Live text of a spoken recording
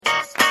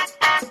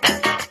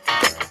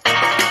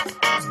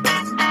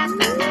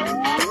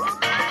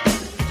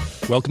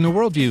Welcome to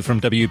Worldview from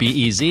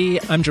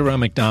WBEZ. I'm Jerome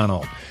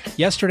McDonald.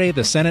 Yesterday,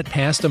 the Senate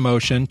passed a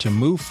motion to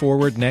move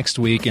forward next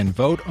week and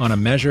vote on a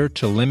measure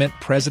to limit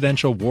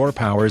presidential war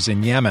powers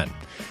in Yemen.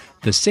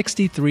 The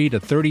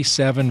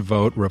 63-37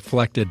 vote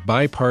reflected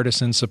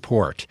bipartisan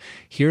support.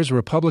 Here's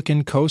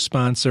Republican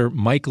co-sponsor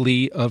Mike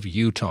Lee of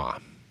Utah.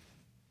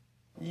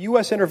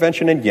 U.S.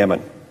 intervention in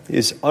Yemen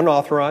is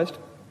unauthorized,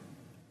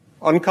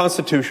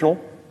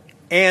 unconstitutional,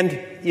 and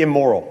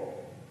immoral.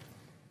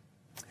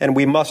 And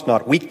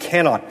we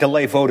cannot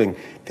delay voting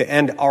to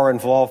end our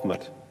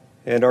involvement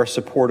and our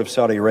support of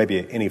Saudi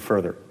Arabia any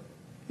further.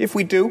 If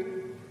we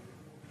do,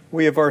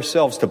 we have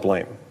ourselves to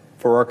blame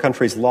for our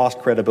country's lost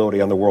credibility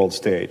on the world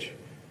stage.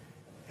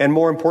 And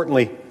more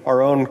importantly,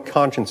 our own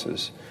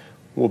consciences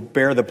will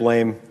bear the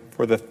blame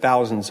for the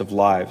thousands of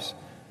lives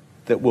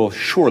that will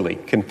surely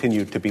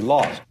continue to be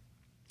lost.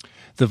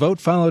 The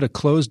vote followed a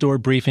closed-door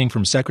briefing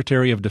from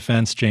Secretary of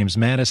Defense James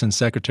Mattis and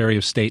Secretary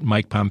of State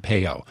Mike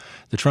Pompeo.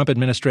 The Trump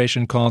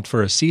administration called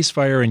for a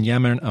ceasefire in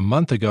Yemen a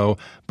month ago,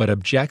 but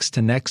objects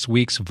to next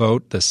week's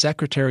vote. The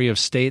Secretary of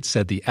State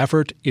said the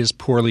effort is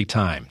poorly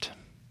timed.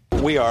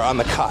 We are on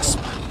the cusp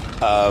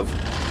of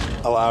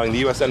allowing the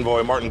U.S.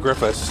 envoy Martin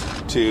Griffiths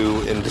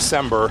to, in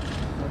December,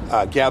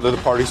 gather the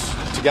parties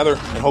together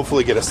and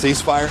hopefully get a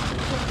ceasefire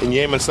in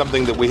Yemen,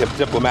 something that we have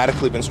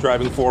diplomatically been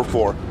striving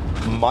for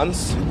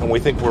months, and we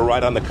think we're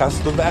right on the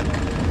cusp of that.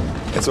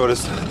 And so it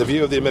is the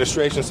view of the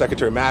administration,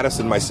 Secretary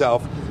Mattis and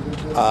myself,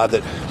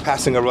 that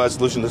passing a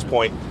resolution at this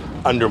point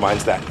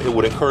undermines that. It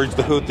would encourage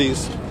the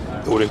Houthis,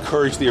 it would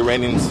encourage the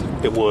Iranians,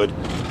 it would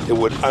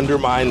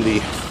undermine the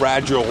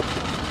fragile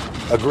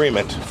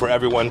agreement for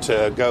everyone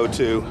to go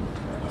to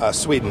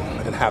Sweden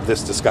and have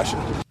this discussion.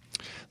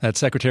 That's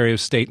Secretary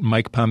of State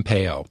Mike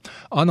Pompeo.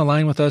 On the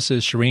line with us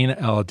is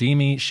Shireen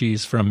Al-Adeimi.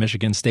 She's from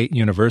Michigan State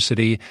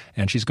University,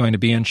 and she's going to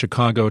be in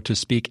Chicago to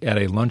speak at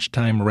a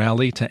lunchtime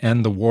rally to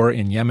end the war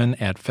in Yemen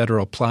at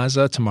Federal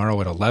Plaza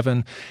tomorrow at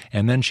 11.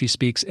 And then she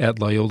speaks at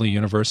Loyola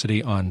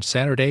University on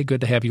Saturday.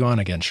 Good to have you on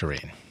again,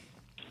 Shireen.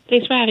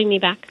 Thanks for having me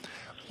back.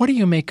 What do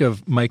you make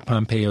of Mike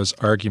Pompeo's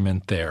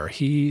argument there?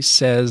 He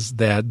says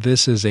that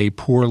this is a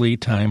poorly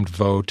timed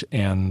vote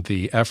and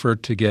the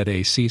effort to get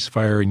a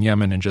ceasefire in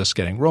Yemen and just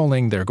getting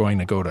rolling. They're going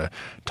to go to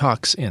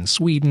talks in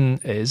Sweden.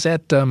 Is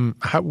that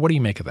what do you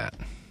make of that?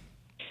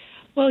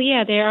 Well,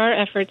 yeah, there are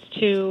efforts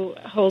to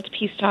hold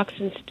peace talks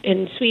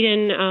in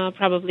Sweden,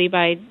 probably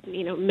by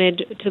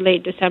mid to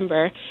late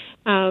December.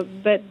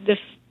 But the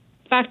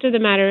fact of the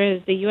matter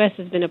is the U.S.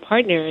 has been a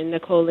partner in the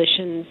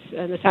coalition's,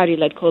 the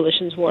Saudi-led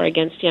coalition's war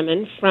against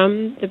Yemen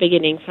from the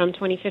beginning, from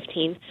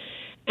 2015.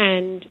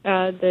 And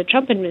the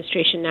Trump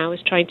administration now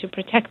is trying to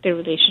protect their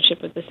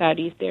relationship with the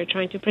Saudis. They're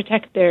trying to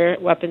protect their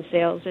weapons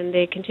sales, and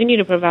they continue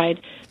to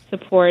provide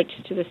support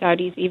to the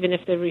Saudis, even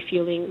if the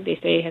refueling, they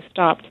say, has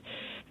stopped.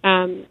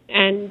 And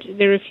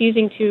they're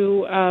refusing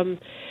to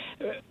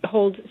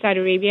hold Saudi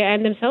Arabia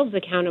and themselves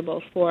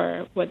accountable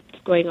for what's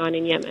going on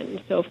in Yemen.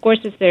 So, of course,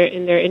 it's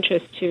in their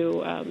interest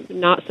to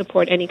not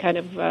support any kind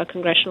of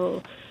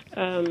congressional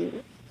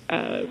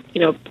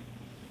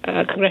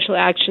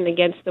action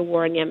against the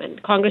war in Yemen.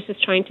 Congress is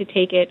trying to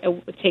take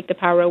the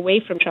power away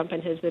from Trump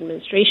and his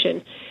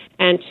administration,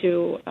 and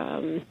to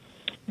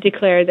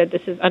declare that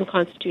this is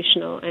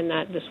unconstitutional and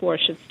that this war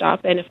should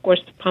stop. And, of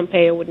course,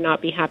 Pompeo would not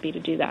be happy to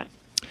do that.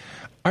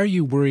 Are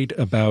you worried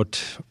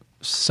about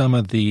some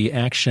of the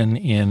action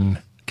in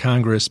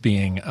Congress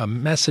being a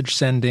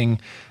message-sending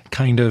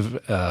kind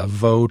of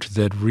vote,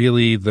 that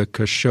really the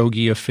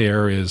Khashoggi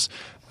affair is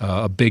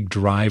a big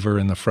driver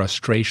in the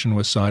frustration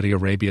with Saudi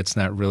Arabia? It's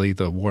not really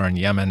the war in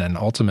Yemen, and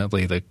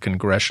ultimately the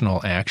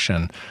congressional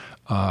action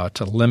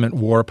to limit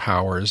war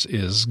powers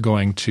is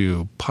going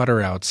to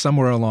putter out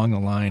somewhere along the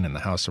line in the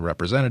House of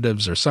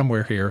Representatives or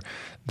somewhere here,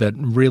 that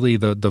really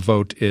the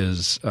vote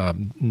is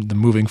the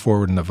moving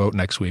forward in the vote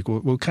next week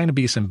will kind of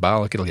be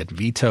symbolic. It'll get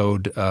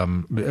vetoed.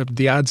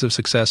 The odds of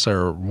success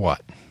are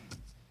what?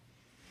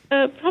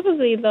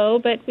 Probably low,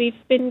 but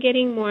we've been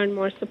getting more and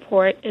more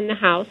support in the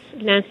House.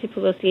 Nancy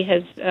Pelosi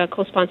has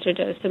co-sponsored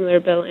a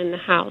similar bill in the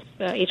House,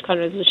 HCON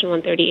Resolution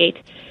 138,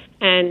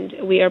 and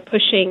we are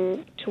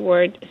pushing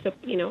toward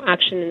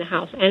action in the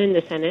House and in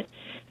the Senate.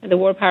 The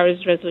War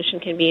Powers Resolution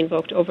can be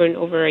invoked over and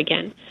over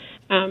again.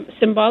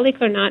 Symbolic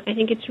or not, I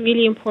think it's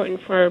really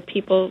important for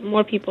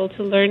more people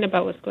to learn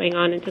about what's going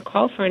on and to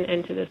call for an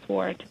end to this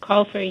war, to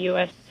call for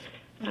this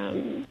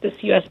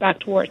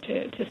U.S.-backed war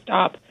to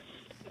stop.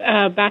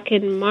 Back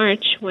in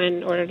March,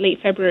 or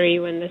late February,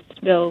 when this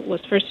bill was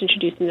first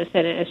introduced in the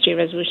Senate, SJ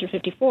Resolution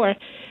 54,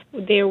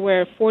 there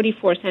were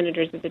 44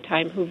 senators at the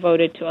time who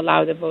voted to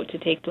allow the vote to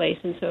take place,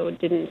 and so it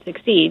didn't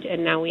succeed.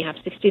 And now we have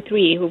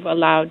 63 who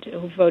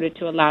voted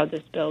to allow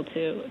this bill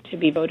to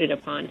be voted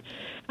upon.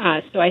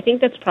 So I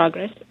think that's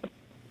progress.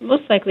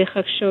 Most likely,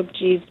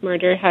 Khashoggi's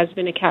murder has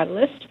been a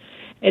catalyst.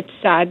 It's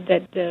sad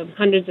that the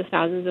hundreds of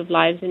thousands of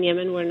lives in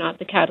Yemen were not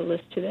the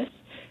catalyst to this.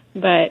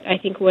 But I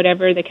think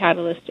whatever the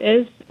catalyst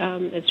is,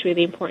 it's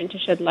really important to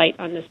shed light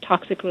on this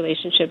toxic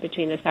relationship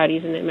between the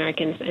Saudis and the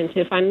Americans, and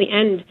to finally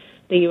end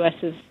the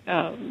U.S.'s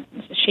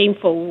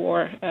shameful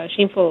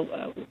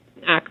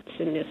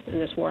in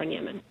this war in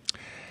Yemen.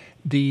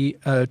 The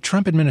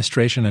Trump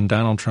administration and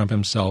Donald Trump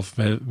himself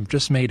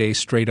just made a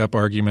straight-up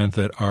argument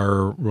that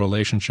our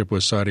relationship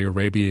with Saudi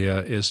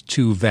Arabia is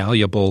too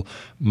valuable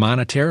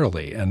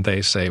monetarily. And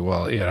they say,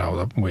 well,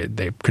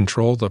 they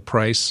control the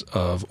price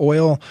of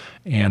oil,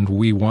 and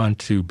we want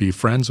to be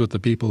friends with the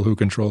people who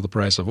control the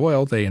price of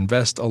oil. They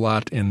invest a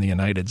lot in the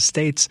United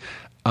States.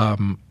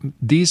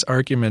 These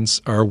arguments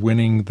are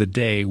winning the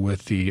day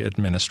with the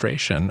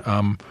administration.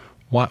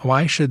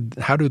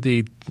 How do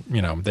they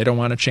don't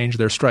want to change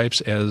their stripes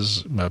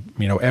as,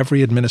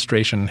 every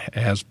administration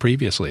has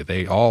previously.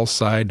 They all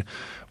side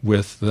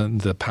with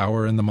the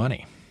power and the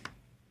money.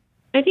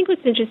 I think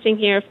what's interesting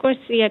here, of course,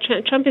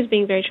 Trump is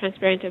being very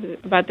transparent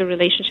about the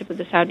relationship with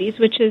the Saudis,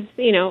 which is,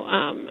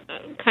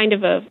 kind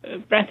of a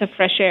breath of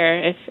fresh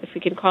air, if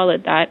we can call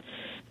it that.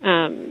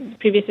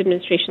 Previous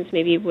administrations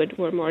maybe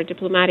were more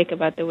diplomatic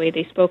about the way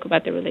they spoke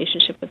about the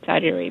relationship with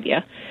Saudi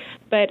Arabia.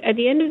 But at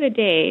the end of the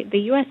day, the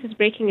U.S. is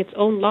breaking its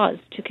own laws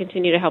to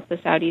continue to help the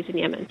Saudis in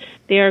Yemen.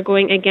 They are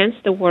going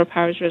against the War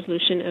Powers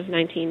Resolution of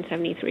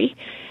 1973.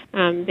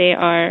 They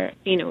are,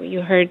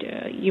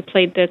 you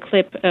played the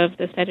clip of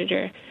the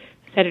Senator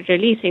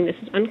Lee saying this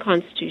is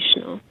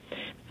unconstitutional.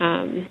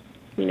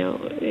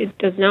 It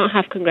does not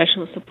have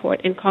congressional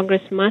support, and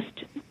Congress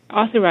must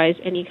authorize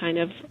any kind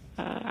of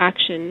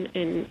action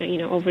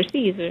in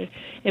overseas, or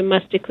it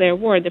must declare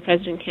war. The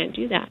president can't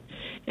do that.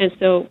 And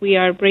so we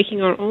are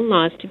breaking our own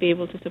laws to be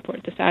able to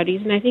support the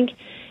Saudis. And I think,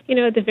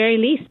 at the very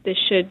least, this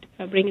should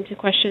bring into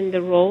question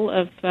the role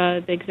of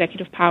the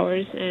executive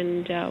powers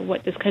and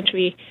what this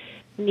country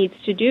needs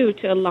to do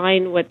to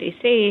align what they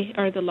say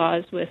are the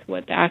laws with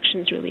what the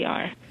actions really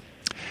are.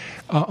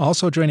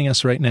 Also joining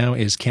us right now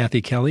is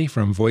Kathy Kelly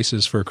from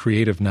Voices for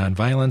Creative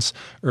Nonviolence.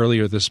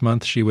 Earlier this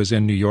month, she was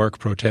in New York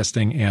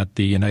protesting at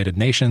the United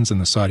Nations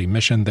and the Saudi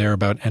mission there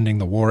about ending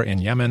the war in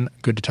Yemen.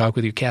 Good to talk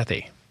with you,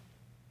 Kathy.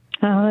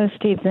 Hello,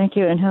 Steve. Thank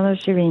you. And hello,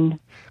 Shireen.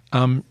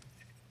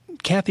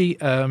 Kathy,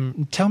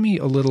 tell me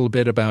a little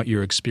bit about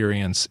your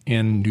experience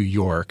in New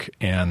York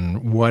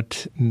and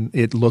what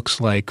it looks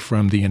like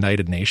from the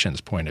United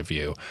Nations point of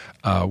view.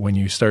 When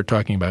you start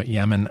talking about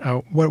Yemen,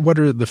 what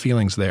are the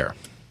feelings there?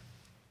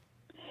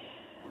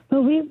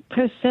 Well, we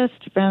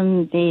processed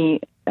from the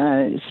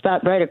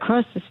spot right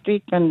across the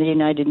street from the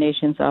United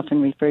Nations,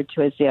 often referred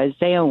to as the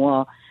Isaiah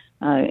Wall,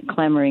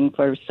 clamoring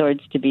for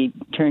swords to be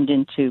turned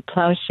into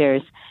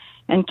plowshares,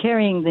 and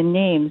carrying the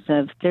names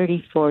of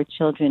 34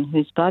 children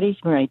whose bodies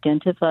were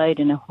identified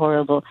in a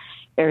horrible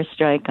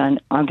airstrike on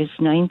August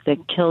 9th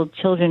that killed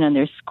children on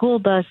their school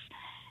bus.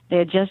 They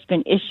had just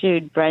been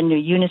issued brand new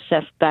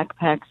UNICEF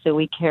backpacks, so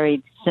we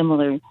carried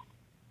similar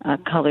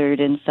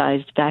colored and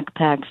sized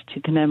backpacks to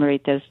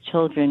commemorate those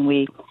children.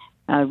 We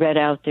read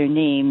out their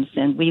names,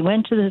 and we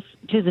went to the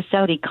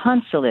Saudi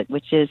consulate,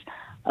 which is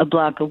a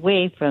block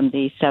away from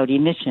the Saudi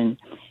mission.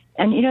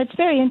 And, it's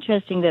very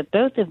interesting that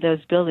both of those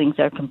buildings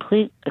are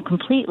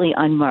completely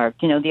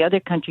unmarked. The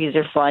other countries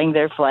are flying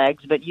their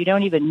flags, but you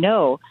don't even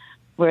know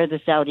where the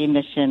Saudi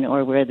mission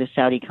or where the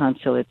Saudi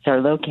consulates are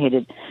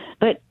located.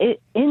 But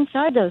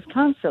inside those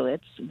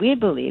consulates, we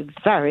believe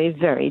very,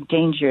 very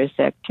dangerous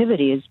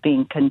activity is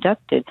being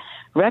conducted,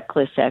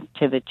 reckless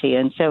activity.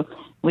 And so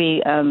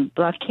we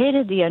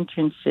blockaded the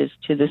entrances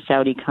to the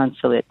Saudi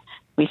consulate.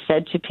 We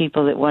said to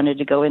people that wanted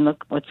to go in,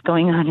 look, what's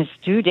going on is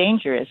too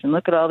dangerous. And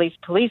look at all these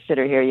police that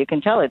are here. You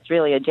can tell it's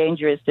really a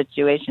dangerous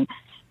situation.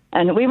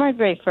 And we weren't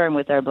very firm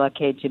with our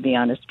blockade, to be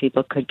honest.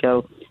 People could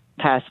go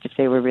past if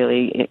they were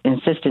really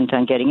insistent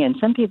on getting in.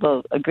 Some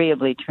people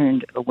agreeably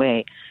turned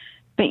away.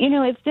 But,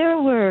 if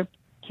there were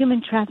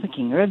human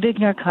trafficking or a big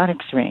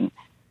narcotics ring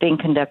being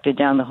conducted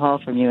down the hall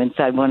from you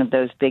inside one of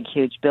those big,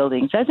 huge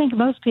buildings, I think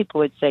most people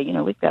would say,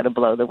 we've got to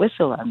blow the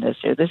whistle on this,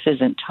 or this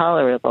isn't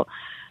tolerable.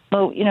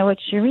 Well, what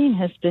Shireen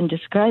has been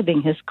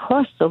describing has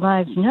cost the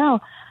lives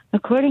now,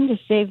 according to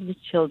Save the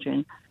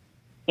Children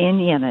in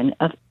Yemen,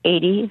 of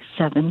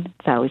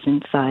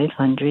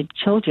 87,500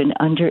 children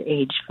under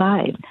age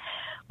 5.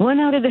 1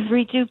 out of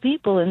every 2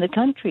 people in the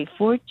country,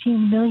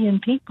 14 million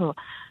people,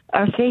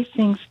 are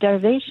facing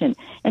starvation.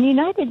 And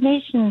United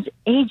Nations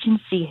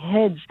agency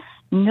heads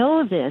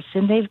know this,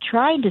 and they've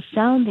tried to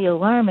sound the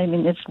alarm. I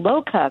mean, it's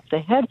Lowcock,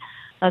 the head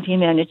of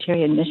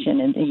humanitarian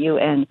mission in the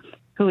UN,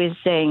 who is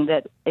saying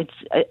that it's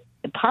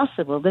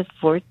possible that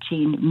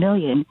 14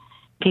 million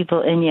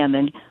people in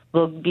Yemen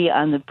will be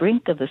on the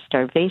brink of a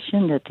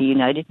starvation that the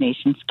United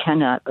Nations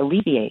cannot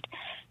alleviate.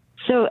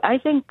 So I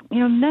think,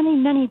 many,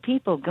 many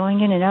people going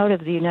in and out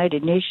of the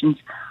United Nations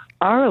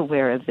are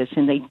aware of this,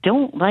 and they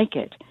don't like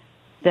it,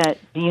 that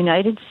the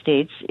United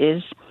States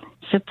is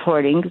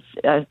supporting,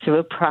 through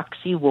a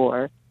proxy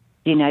war,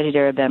 the United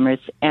Arab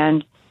Emirates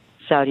and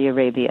Saudi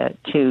Arabia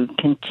to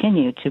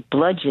continue to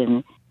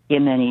bludgeon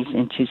Yemenis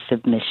into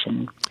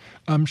submission.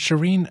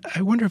 Shireen,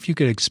 I wonder if you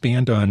could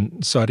expand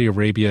on Saudi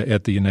Arabia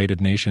at the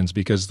United Nations,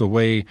 because the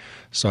way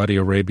Saudi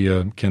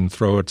Arabia can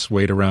throw its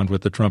weight around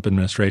with the Trump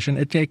administration,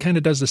 it kind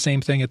of does the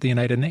same thing at the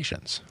United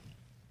Nations.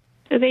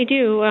 They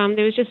do.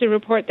 There was just a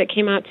report that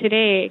came out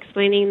today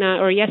explaining that,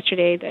 or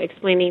yesterday,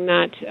 explaining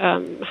that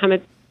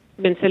Mohammed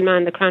bin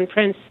Salman, the Crown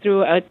Prince,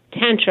 threw a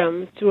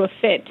tantrum, threw a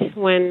fit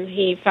when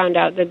he found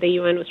out that the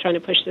UN was trying to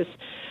push this,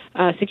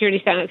 Security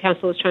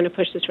Council was trying to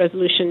push this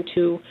resolution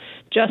to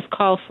just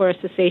call for a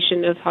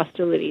cessation of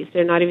hostilities.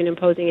 They're not even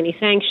imposing any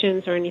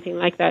sanctions or anything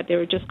like that. They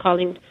were just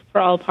calling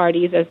for all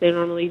parties, as they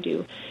normally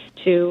do,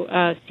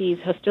 to cease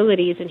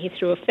hostilities, and he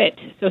threw a fit.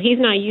 So he's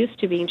not used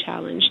to being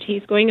challenged.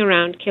 He's going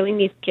around killing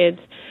these kids,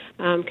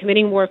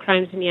 committing war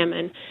crimes in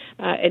Yemen,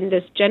 in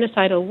this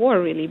genocidal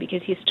war, really,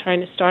 because he's trying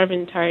to starve an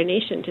entire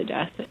nation to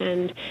death.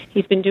 And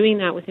he's been doing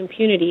that with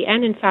impunity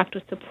and, in fact,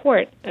 with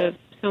support of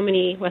so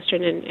many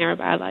Western and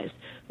Arab allies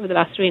over the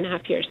last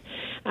 3.5 years.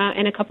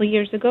 And a couple of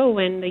years ago,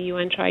 when the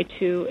UN tried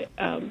to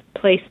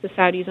place the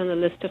Saudis on the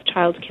list of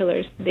child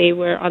killers, they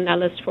were on that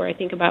list for, I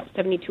think, about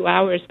 72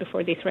 hours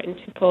before they threatened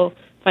to pull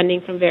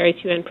funding from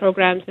various UN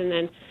programs. And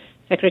then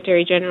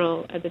Secretary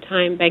General at the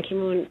time, Ban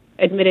Ki-moon,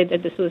 admitted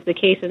that this was the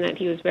case and that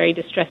he was very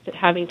distressed at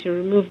having to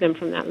remove them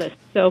from that list.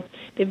 So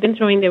they've been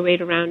throwing their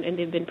weight around, and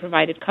they've been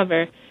provided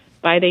cover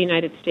by the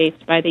United States,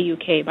 by the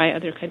UK, by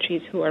other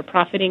countries who are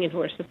profiting and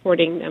who are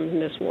supporting them in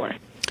this war.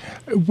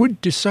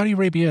 Does Saudi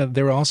Arabia,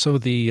 they're also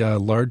the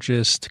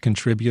largest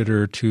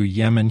contributor to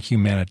Yemen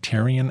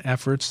humanitarian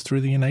efforts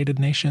through the United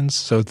Nations,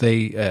 so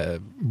they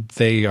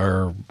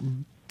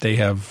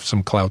have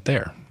some clout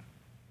there.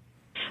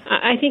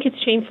 I think it's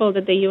shameful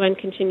that the UN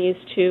continues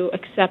to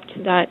accept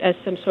that as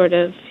some sort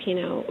of,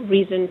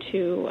 reason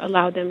to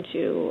allow them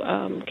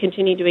to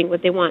continue doing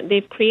what they want.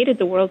 They've created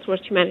the world's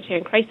worst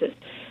humanitarian crisis.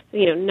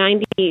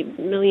 $90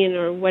 million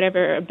or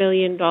whatever, $1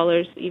 billion,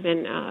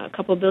 even a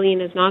couple billion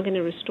is not going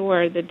to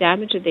restore the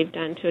damage that they've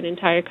done to an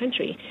entire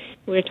country.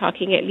 We're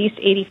talking at least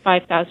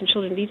 85,000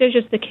 children. These are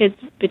just the kids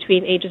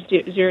between ages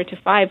 0 to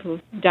 5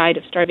 who've died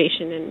of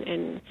starvation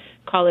and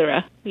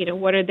cholera.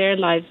 What are their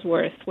lives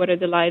worth? What are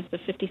the lives of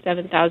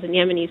 57,000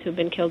 Yemenis who've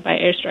been killed by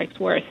airstrikes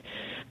worth?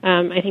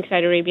 I think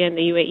Saudi Arabia and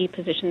the UAE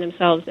position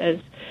themselves as,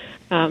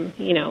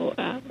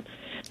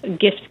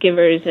 gift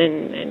givers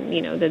and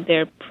that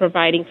they're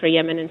providing for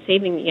Yemen and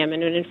saving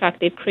Yemen. And in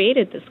fact, they've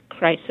created this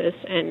crisis.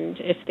 And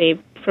if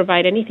they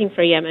provide anything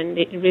for Yemen,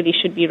 it really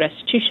should be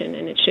restitution,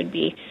 and it should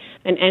be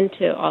an end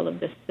to all of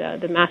this,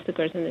 the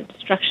massacres and the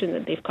destruction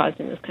that they've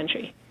caused in this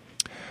country.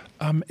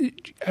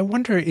 I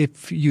wonder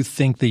if you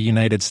think the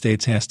United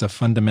States has to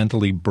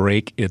fundamentally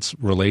break its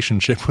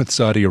relationship with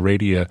Saudi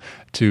Arabia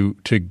to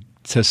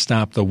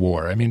stop the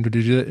war. I mean,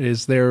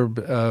 is there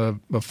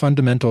a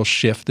fundamental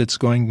shift that's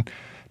going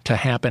to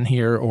happen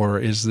here, or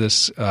is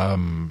this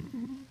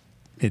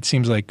it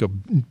seems like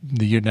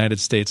the United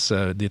States,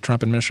 the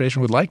Trump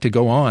administration would like to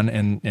go on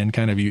and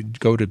kind of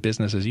go to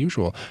business as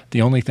usual.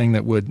 The only thing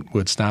that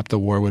would stop the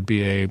war would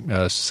be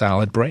a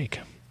solid break.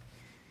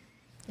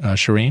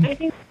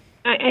 Shireen?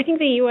 I think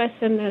the U.S.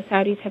 and the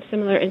Saudis have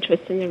similar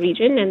interests in the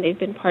region, and they've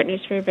been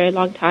partners for a very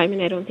long time,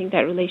 and I don't think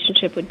that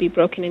relationship would be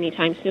broken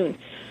anytime soon,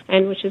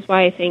 and which is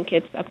why I think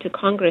it's up to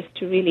Congress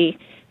to really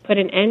put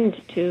an end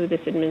to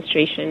this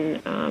administration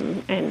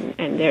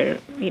and their,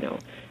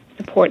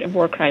 support of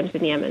war crimes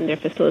in Yemen, their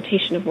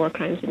facilitation of war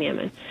crimes in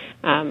Yemen.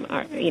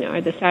 Are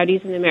the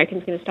Saudis and the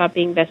Americans going to stop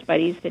being best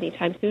buddies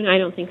anytime soon? I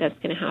don't think that's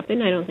going to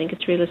happen. I don't think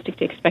it's realistic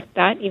to expect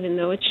that, even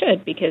though it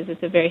should, because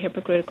it's a very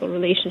hypocritical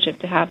relationship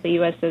to have. The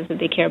U.S. says that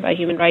they care about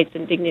human rights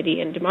and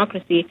dignity and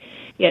democracy,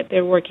 yet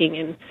they're working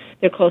and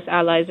their close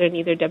allies are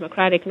neither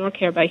democratic nor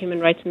care about human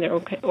rights in their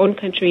own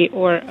country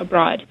or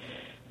abroad.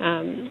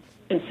 And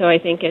so I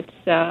think it's,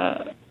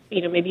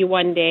 maybe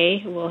one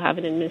day we'll have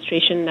an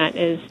administration that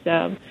is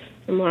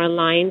more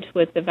aligned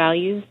with the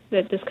values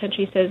that this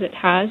country says it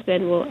has,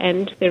 and will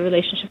end their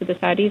relationship with the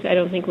Saudis. I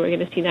don't think we're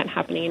going to see that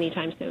happening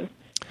anytime soon.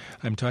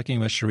 I'm talking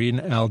with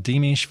Shireen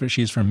Al-Dimi.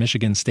 She's from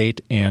Michigan State,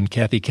 and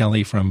Kathy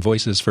Kelly from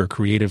Voices for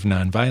Creative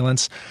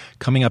Nonviolence.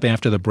 Coming up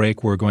after the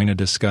break, we're going to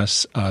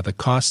discuss the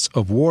Costs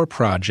of War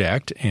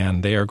project,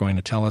 and they are going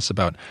to tell us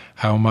about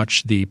how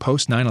much the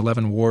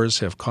post-9/11 wars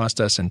have cost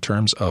us in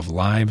terms of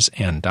lives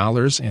and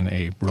dollars in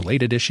a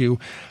related issue.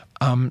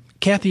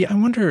 Kathy, I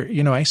wonder,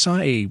 I saw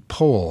a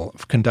poll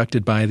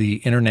conducted by the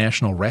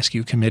International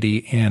Rescue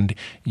Committee and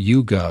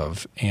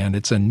YouGov, and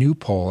it's a new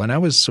poll, and I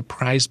was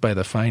surprised by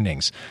the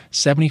findings.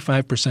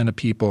 75% of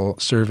people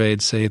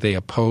surveyed say they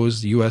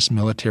oppose U.S.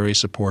 military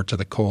support to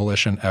the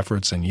coalition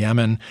efforts in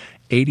Yemen.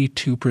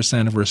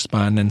 82% of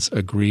respondents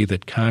agree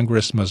that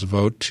Congress must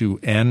vote to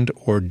end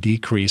or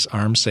decrease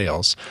arms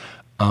sales.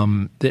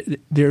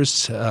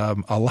 There's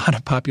a lot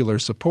of popular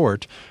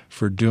support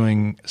for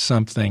doing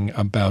something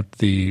about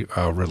the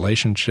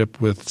relationship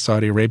with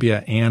Saudi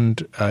Arabia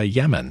and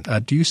Yemen.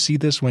 Do you see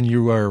this when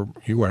you are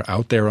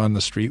out there on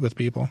the street with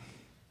people?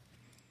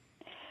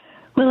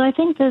 Well, I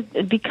think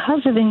that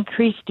because of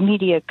increased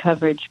media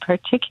coverage,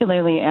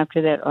 particularly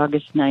after that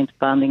August 9th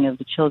bombing of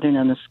the children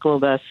on the school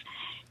bus,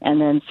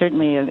 and then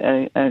certainly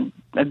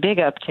a big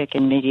uptick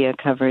in media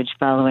coverage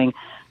following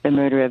the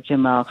murder of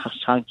Jamal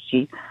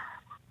Khashoggi,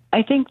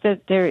 I think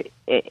that there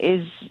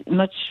is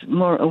much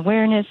more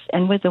awareness,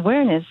 and with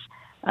awareness,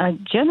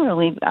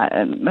 generally,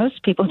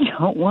 most people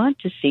don't want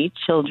to see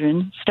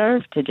children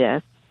starve to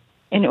death.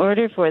 In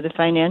order for the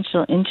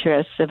financial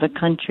interests of a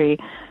country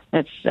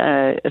that's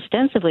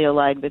ostensibly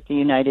allied with the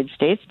United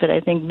States, but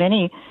I think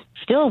many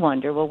still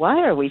wonder, well,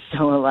 why are we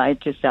so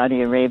allied to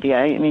Saudi Arabia?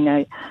 I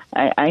mean,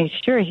 I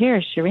sure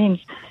hear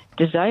Shireen's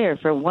desire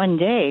for one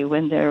day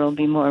when there will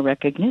be more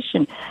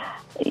recognition.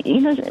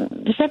 You know,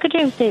 the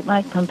Secretary of State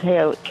Mike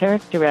Pompeo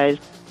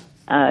characterized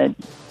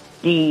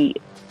the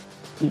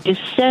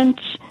dissent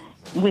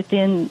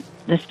within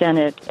the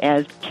Senate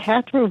as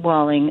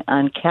caterwauling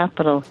on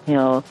Capitol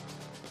Hill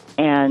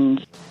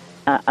and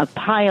a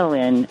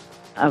pile-in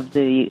of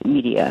the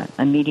media,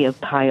 a media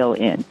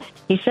pile-in.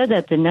 He said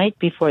that the night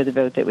before the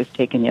vote that was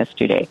taken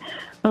yesterday.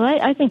 Well,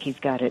 I think he's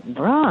got it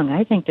wrong.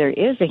 I think there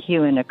is a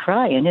hue and a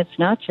cry, and it's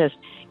not just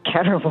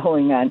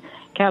caterwauling on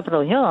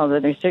Capitol Hill, although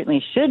there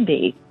certainly should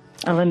be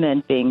a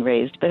lament being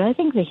raised. But I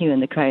think the hue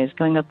and the cry is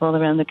going up all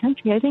around the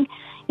country. I think,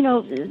 you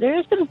know, there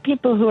are some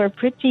people who are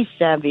pretty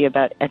savvy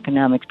about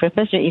economics.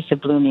 Professor Issa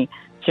Bloomy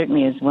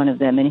certainly is one of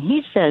them, and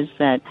he says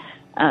that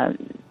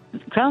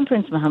Crown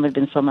Prince Mohammed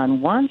bin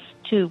Salman wants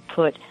to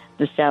put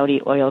the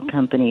Saudi oil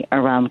company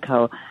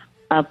Aramco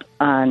up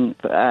on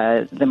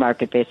the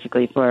market,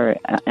 basically, for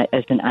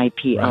as an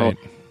IPO. Right.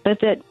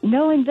 But that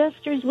no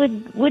investors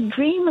would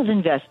dream of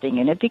investing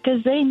in it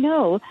because they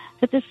know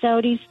that the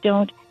Saudis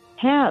don't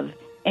have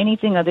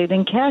anything other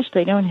than cash.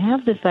 They don't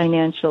have the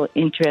financial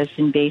interests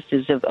and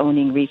bases of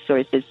owning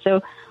resources.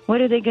 So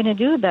what are they going to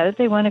do about it?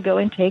 They want to go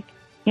and take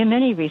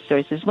many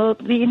resources. Well,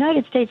 the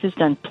United States has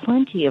done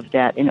plenty of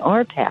that in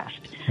our past.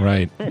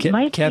 Right. Kathy,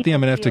 I'm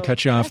going to have to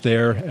cut you off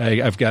there.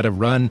 I've got to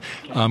run.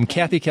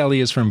 Kathy Kelly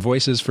is from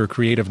Voices for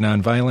Creative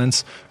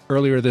Nonviolence.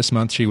 Earlier this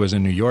month, she was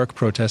in New York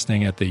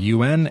protesting at the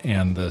UN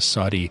and the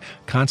Saudi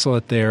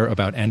consulate there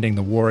about ending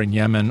the war in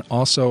Yemen.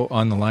 Also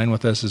on the line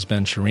with us has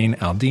been Shireen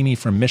Al-Dini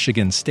from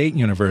Michigan State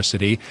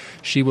University.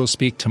 She will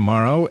speak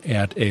tomorrow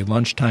at a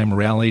lunchtime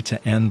rally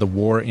to end the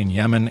war in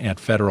Yemen at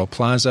Federal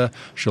Plaza.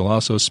 She'll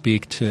also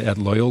speak at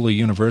Loyola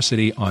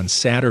University on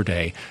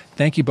Saturday.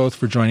 Thank you both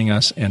for joining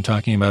us and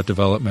talking about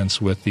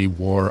developments with the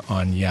war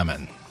on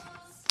Yemen.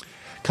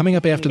 Coming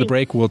up after the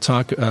break, we'll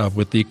talk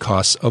with the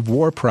Costs of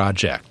War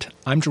Project.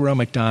 I'm Jerome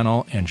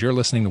McDonnell, and you're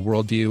listening to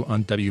Worldview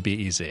on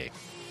WBEZ.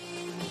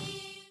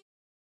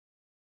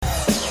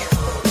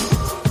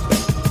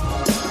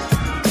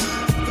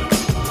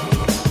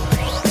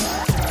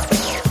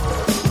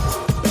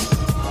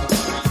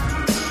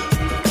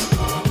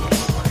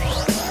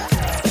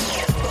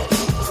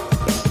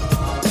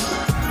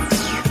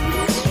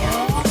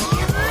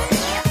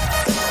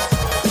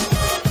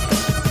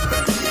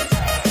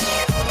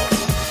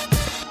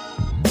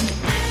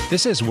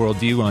 This is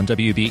Worldview on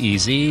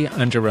WBEZ.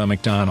 I'm Jerome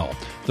McDonnell.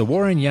 The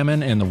war in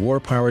Yemen and the War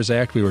Powers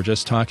Act we were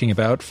just talking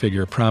about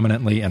figure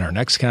prominently in our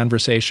next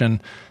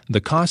conversation.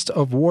 The Cost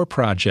of War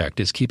Project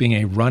is keeping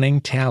a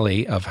running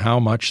tally of how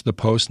much the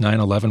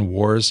post-9/11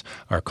 wars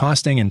are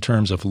costing in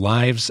terms of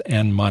lives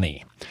and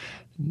money.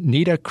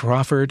 Nita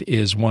Crawford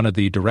is one of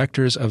the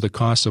directors of the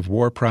Costs of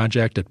War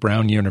Project at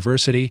Brown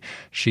University.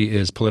 She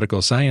is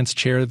political science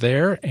chair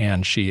there,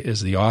 and she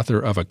is the author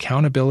of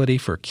Accountability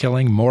for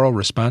Killing, Moral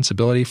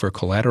Responsibility for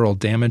Collateral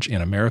Damage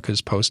in America's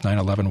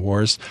Post-9/11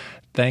 Wars.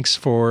 Thanks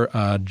for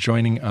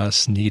joining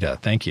us, Nita.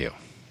 Thank you.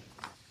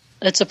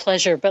 It's a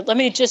pleasure. But let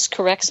me just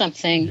correct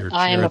something.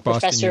 I am a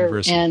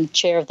professor and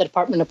chair of the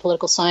Department of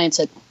Political Science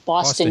at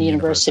Boston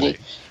University,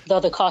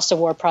 though the Cost of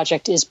War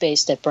Project is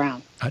based at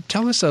Brown.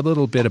 Tell us a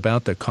little bit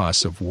about the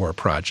Cost of War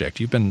Project.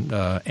 You've been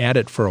at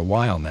it for a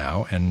while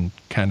now and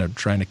kind of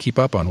trying to keep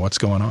up on what's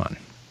going on.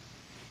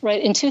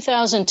 Right. In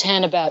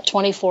 2010, about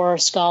 24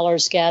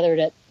 scholars gathered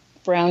at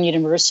Brown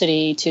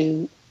University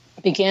to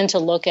begin to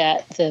look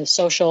at the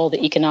social,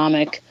 the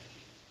economic,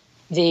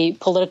 the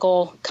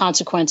political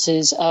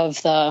consequences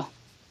of the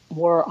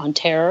war on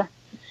terror.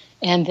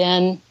 And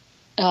then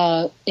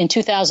in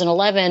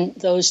 2011,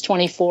 those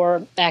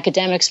 24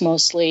 academics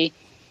mostly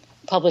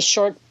published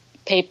short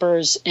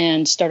papers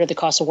and started the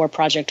Cost of War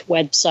Project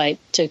website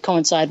to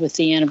coincide with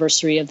the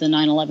anniversary of the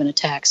 9/11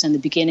 attacks and the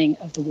beginning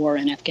of the war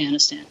in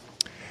Afghanistan.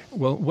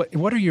 Well,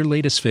 what are your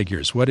latest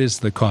figures? What is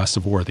the cost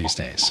of war these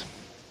days?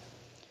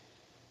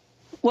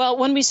 Well,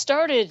 when we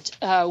started,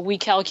 we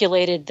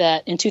calculated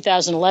that in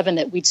 2011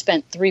 that we'd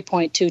spent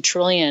 $3.2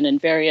 trillion in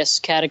various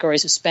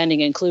categories of spending,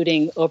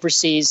 including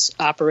overseas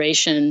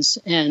operations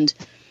and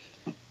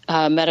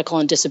medical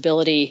and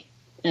disability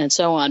and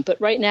so on. But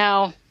right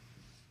now,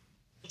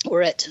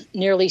 we're at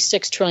nearly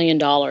 $6 trillion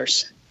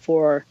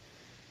for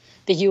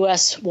the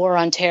U.S. war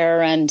on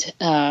terror and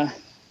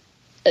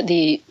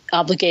the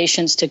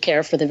obligations to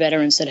care for the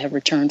veterans that have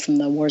returned from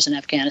the wars in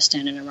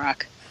Afghanistan and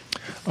Iraq.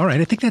 All right.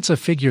 I think that's a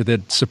figure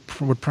that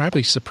would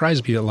probably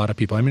surprise a lot of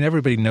people. I mean,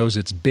 everybody knows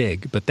it's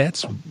big, but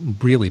that's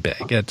really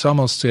big. It's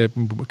almost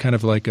kind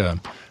of like a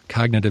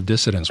cognitive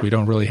dissonance. We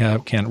don't really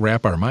can't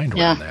wrap our mind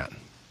around that.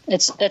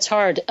 It's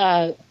hard.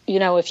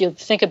 If you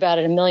think about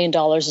it, $1 million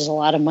is a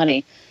lot of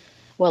money.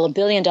 Well, $1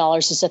 billion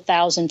is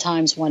 1,000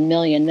 times 1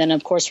 million. Then,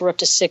 of course, we're up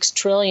to 6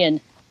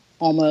 trillion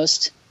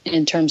almost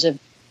in terms of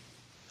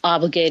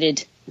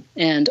obligated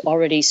and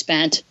already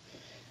spent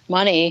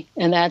money,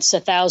 and that's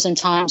 1,000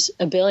 times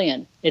 $1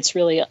 billion. It's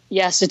really,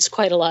 it's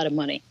quite a lot of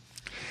money.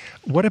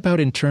 What about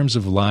in terms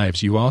of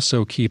lives? You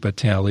also keep a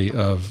tally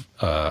of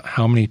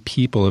how many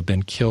people have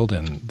been killed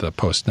in the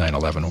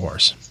post-9/11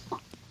 wars.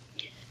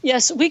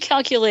 Yes, we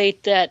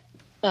calculate that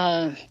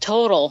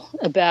total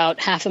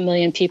about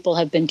 500,000 people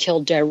have been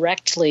killed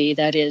directly,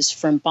 that is,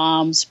 from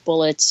bombs,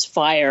 bullets,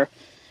 fire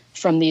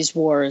from these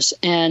wars.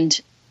 And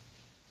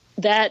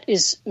that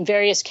is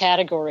various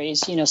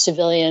categories,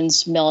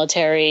 civilians,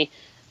 military,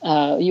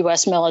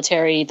 U.S.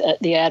 military,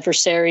 the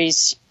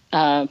adversaries,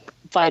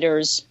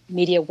 fighters,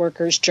 media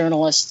workers,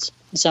 journalists,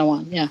 and so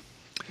on. Yeah,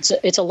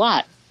 it's a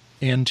lot.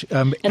 And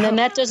then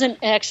that doesn't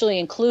actually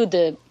include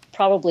the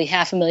probably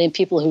 500,000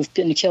 people who've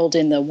been killed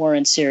in the war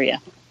in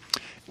Syria.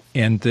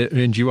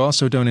 And you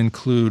also don't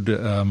include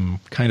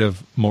kind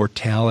of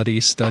mortality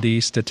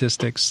study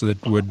statistics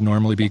that would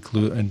normally be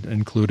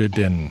included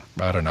in,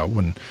 I don't know,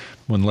 when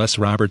Les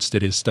Roberts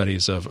did his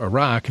studies of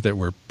Iraq that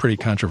were pretty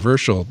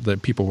controversial,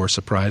 that people were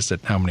surprised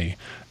at how many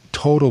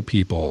total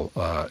people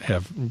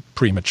have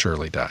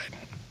prematurely died.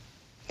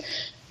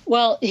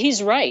 Well,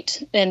 he's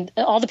right. And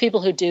all the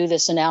people who do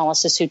this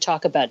analysis who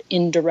talk about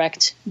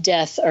indirect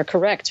death are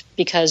correct,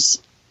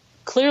 because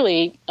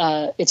clearly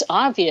it's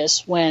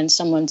obvious when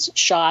someone's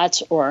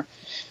shot or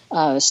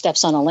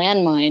steps on a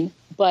landmine.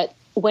 But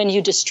when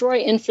you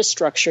destroy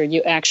infrastructure,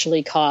 you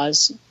actually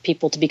cause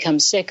people to become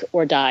sick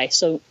or die.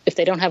 So if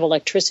they don't have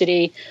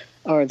electricity,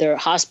 or their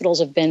hospitals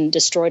have been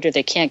destroyed, or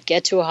they can't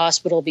get to a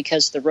hospital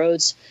because the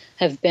roads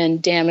have been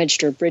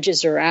damaged or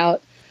bridges are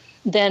out,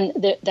 then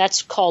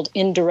that's called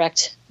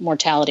indirect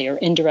mortality or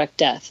indirect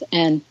death.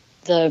 And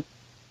the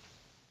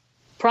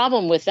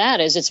problem with that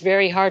is it's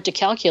very hard to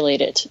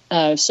calculate it.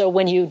 So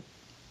when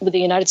the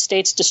United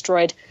States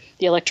destroyed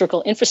the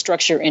electrical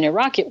infrastructure in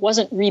Iraq, it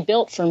wasn't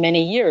rebuilt for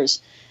many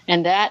years.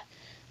 And that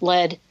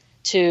led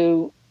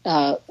to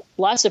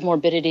lots of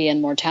morbidity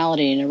and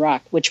mortality in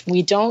Iraq, which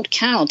we don't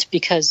count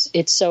because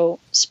it's so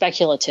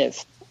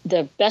speculative.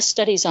 The best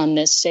studies on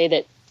this say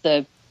that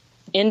the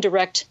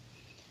indirect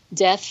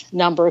death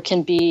number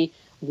can be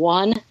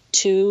 1,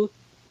 2,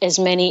 as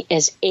many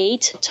as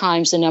 8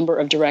 times the number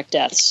of direct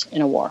deaths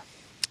in a war.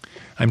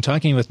 I'm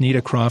talking with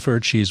Nita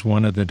Crawford. She's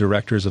one of the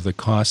directors of the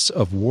Costs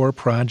of War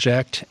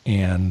Project,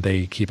 and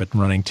they keep a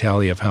running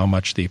tally of how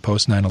much the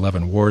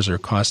post-9/11 wars are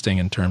costing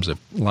in terms of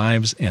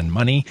lives and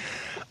money.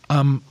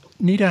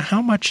 Nita,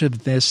 how much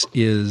of this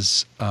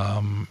is,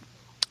 I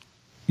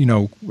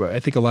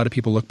think a lot of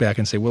people look back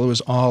and say, well, it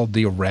was all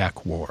the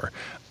Iraq War.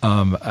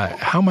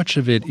 How much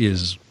of it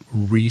is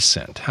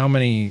recent? How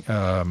many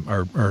I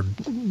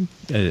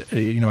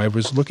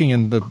was looking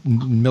in the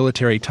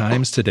Military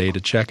Times today to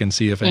check and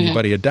see if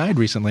anybody had died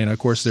recently. And, of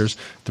course, there's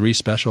 3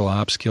 special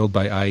ops killed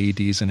by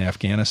IEDs in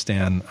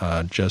Afghanistan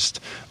just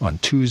on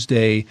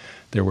Tuesday.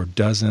 There were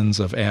dozens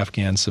of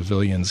Afghan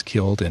civilians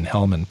killed in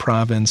Helmand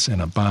province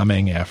in a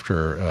bombing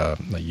after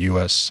the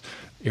U.S.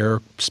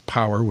 air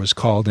power was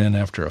called in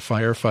after a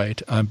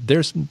firefight.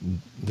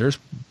 There's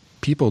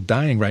people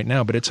dying right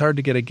now, but it's hard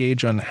to get a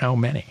gauge on how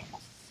many.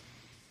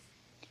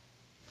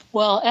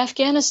 Well,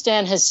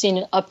 Afghanistan has seen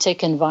an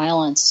uptick in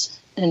violence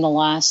in the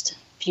last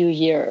few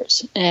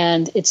years,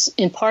 and it's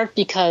in part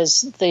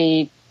because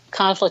the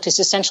conflict is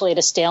essentially at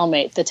a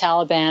stalemate. The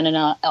Taliban and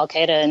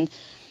al-Qaeda and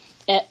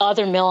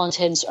other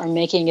militants are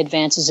making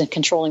advances in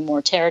controlling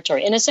more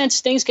territory. In a sense,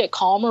 things get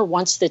calmer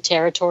once the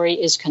territory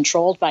is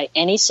controlled by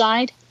any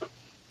side,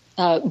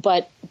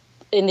 but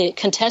in the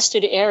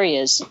contested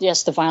areas,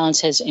 yes, the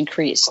violence has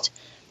increased.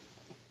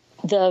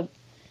 The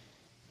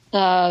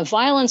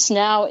violence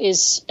now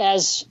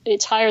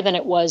it's higher than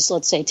it was,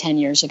 let's say, 10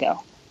 years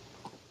ago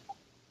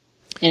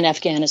in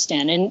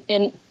Afghanistan.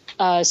 In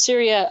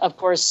Syria, of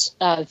course,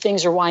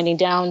 things are winding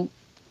down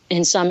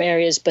in some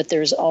areas, but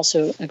there's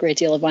also a great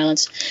deal of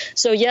violence.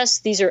 So, yes,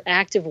 these are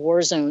active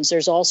war zones.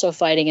 There's also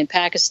fighting in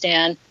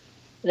Pakistan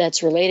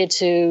that's related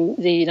to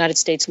the United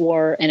States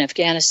war in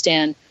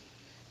Afghanistan.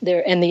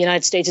 And the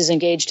United States is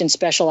engaged in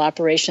special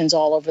operations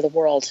all over the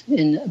world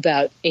in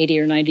about 80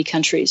 or 90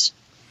 countries.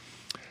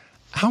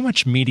 How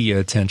much media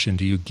attention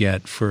do you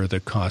get for the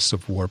Costs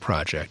of War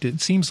project?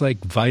 It seems like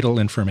vital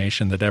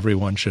information that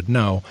everyone should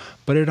know,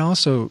 but it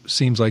also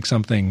seems like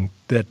something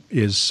that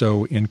is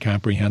so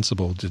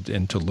incomprehensible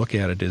and to look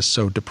at it is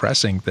so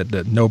depressing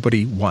that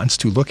nobody wants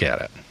to look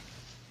at it.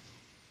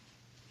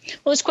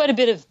 Well, it's quite a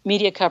bit of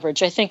media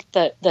coverage. I think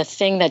that the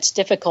thing that's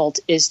difficult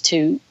is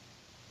to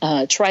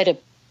try to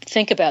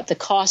think about the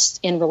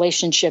cost in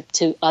relationship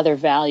to other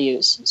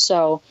values.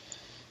 So,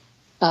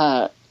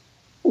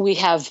 we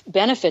have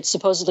benefits.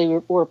 Supposedly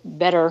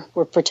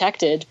we're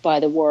protected by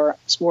the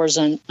wars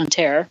on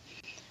terror.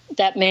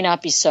 That may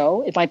not be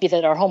so. It might be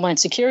that our Homeland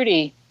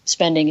Security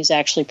spending is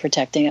actually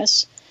protecting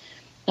us.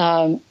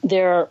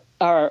 There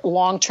are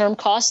long-term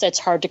costs that's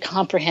hard to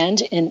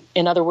comprehend.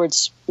 In other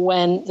words,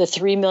 when the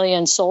 3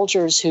 million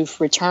soldiers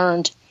who've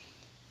returned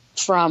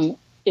from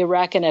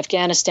Iraq and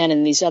Afghanistan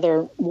and these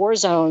other war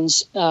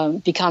zones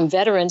become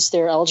veterans,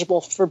 they're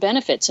eligible for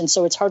benefits. And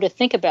so it's hard to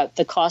think about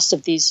the cost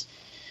of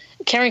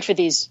caring for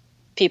these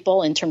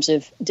people in terms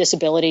of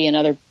disability and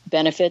other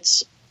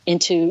benefits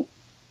into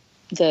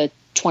the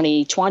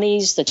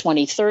 2020s, the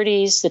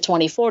 2030s, the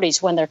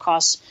 2040s, when their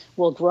costs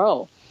will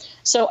grow.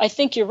 So I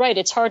think you're right.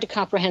 It's hard to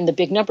comprehend the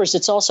big numbers.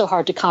 It's also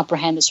hard to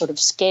comprehend the sort of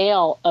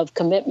scale of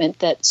commitment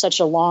that such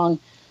a long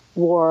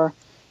war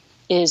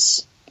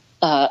is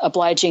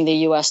obliging the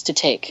U.S. to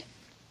take.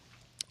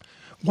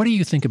 What do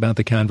you think about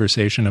the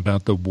conversation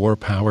about the War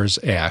Powers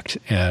Act?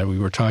 We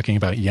were talking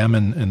about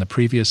Yemen in the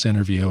previous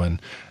interview,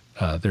 and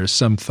there's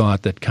some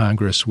thought that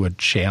Congress would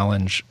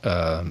challenge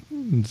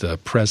the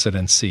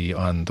presidency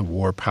on the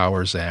War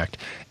Powers Act.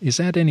 Is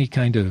that any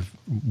kind of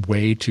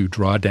way to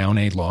draw down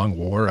a long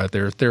war?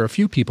 There are a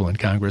few people in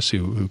Congress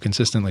who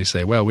consistently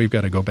say, well, we've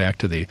got to go back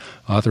to the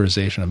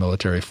authorization of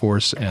military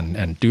force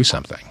and do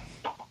something.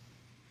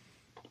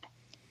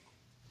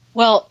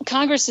 Well,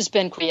 Congress has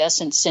been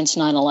quiescent since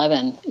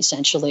 9/11,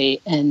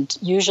 essentially, and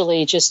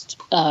usually just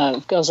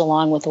goes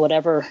along with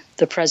whatever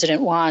the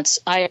president wants.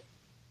 I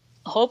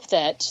hope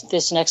that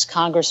this next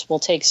Congress will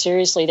take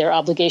seriously their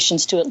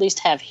obligations to at least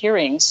have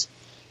hearings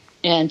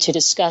and to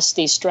discuss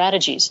these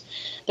strategies.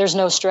 There's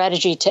no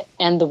strategy to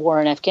end the war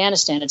in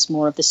Afghanistan. It's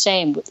more of the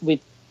same.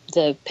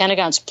 The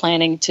Pentagon's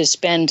planning to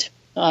spend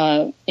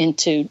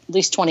into at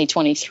least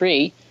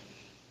 2023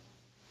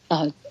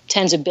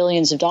 tens of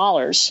billions of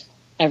dollars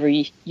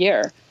every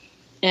year.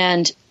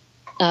 And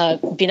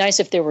it'd be nice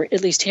if there were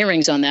at least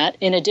hearings on that.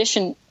 In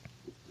addition,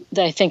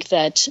 I think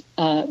that,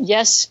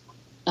 yes,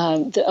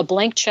 a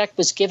blank check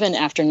was given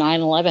after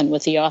 9/11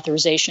 with the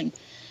authorization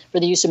for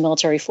the use of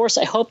military force.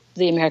 I hope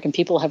the American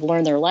people have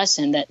learned their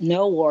lesson that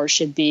no war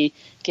should be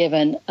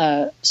given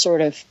a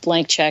sort of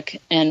blank check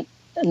and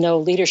no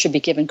leader should be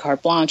given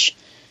carte blanche.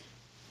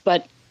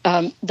 But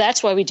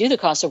that's why we do the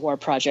Cost of War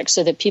project,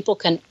 so that people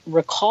can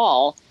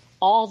recall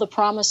all the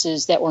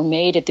promises that were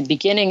made at the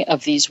beginning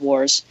of these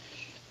wars,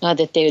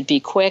 that they would be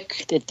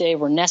quick, that they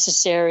were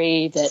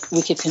necessary, that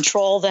we could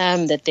control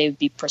them, that they would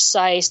be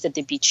precise, that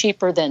they'd be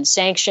cheaper than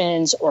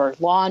sanctions or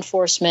law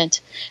enforcement,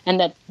 and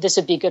that this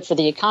would be good for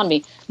the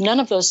economy. None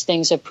of those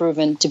things have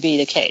proven to be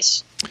the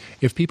case.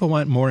 If people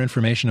want more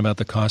information about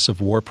the Cost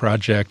of War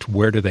project,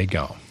 where do they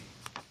go?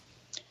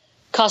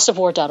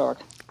 Costofwar.org.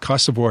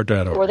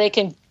 Costofwar.org. Or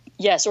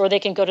they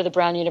can go to the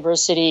Brown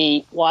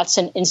University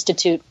Watson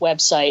Institute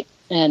website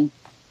and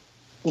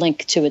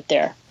link to it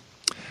there.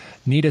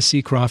 Nita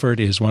C. Crawford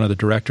is one of the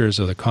directors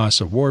of the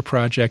Cost of War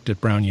Project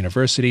at Brown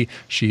University.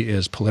 She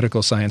is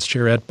political science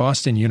chair at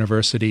Boston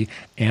University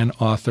and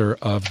author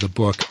of the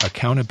book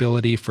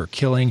Accountability for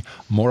Killing,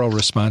 Moral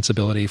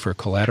Responsibility for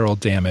Collateral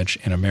Damage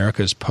in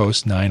America's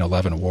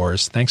Post-9/11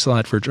 Wars. Thanks a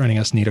lot for joining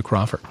us, Nita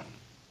Crawford.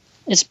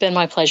 It's been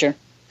my pleasure.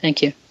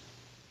 Thank you.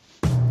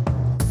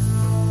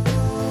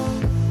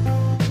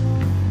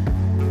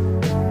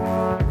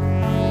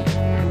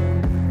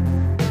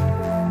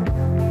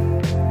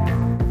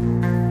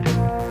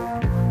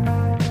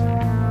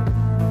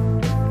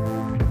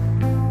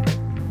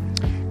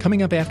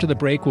 Coming up after the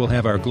break, we'll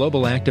have our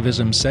Global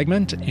Activism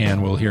segment,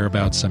 and we'll hear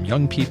about some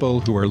young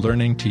people who are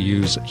learning to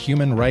use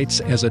human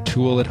rights as a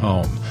tool at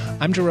home.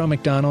 I'm Jerome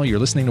McDonnell. You're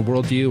listening to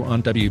Worldview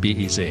on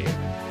WBEZ.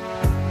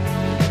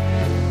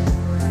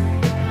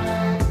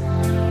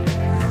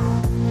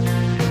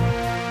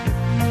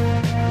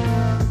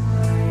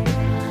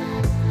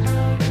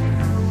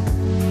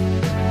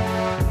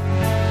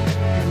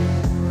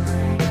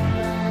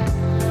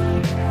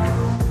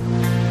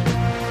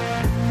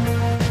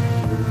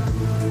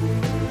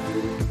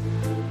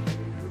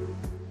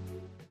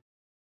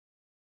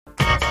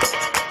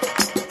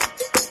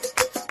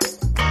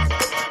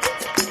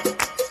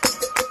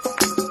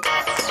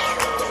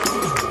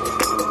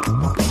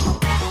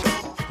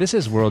 This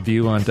is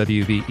Worldview on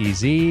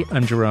WBEZ.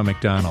 I'm Jerome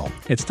McDonnell.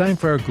 It's time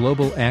for our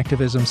Global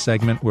Activism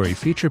segment where we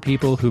feature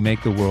people who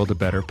make the world a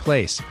better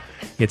place.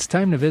 It's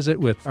time to visit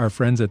with our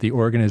friends at the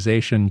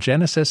organization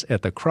Genesis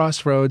at the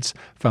Crossroads.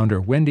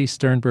 Founder Wendy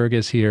Sternberg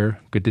is here.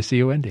 Good to see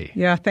you, Wendy.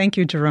 Yeah, thank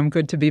you, Jerome.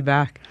 Good to be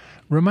back.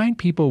 Remind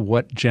people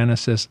what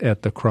Genesis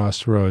at the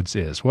Crossroads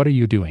is. What are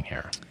you doing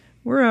here?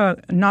 We're a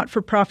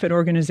not-for-profit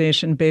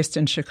organization based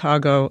in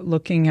Chicago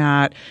looking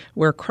at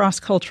where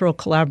cross-cultural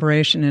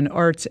collaboration in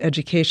arts,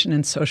 education,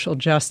 and social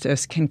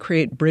justice can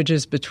create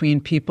bridges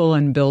between people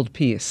and build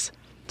peace.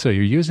 So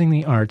you're using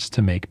the arts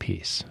to make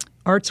peace.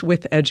 Arts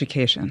with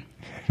education.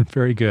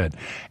 Very good.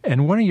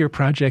 And one of your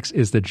projects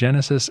is the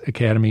Genesis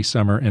Academy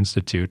Summer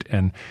Institute,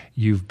 and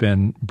you've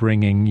been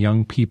bringing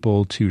young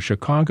people to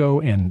Chicago,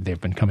 and they've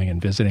been coming and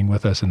visiting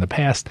with us in the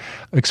past.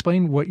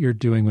 Explain what you're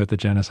doing with the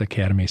Genesis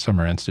Academy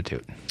Summer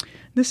Institute.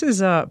 This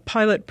is a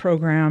pilot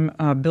program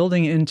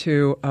building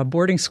into a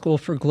boarding school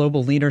for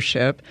global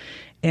leadership,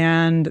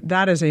 and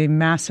that is a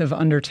massive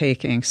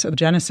undertaking. So the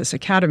Genesis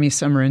Academy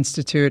Summer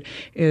Institute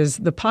is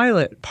the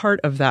pilot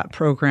part of that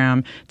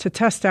program to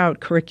test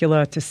out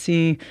curricula, to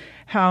see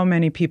how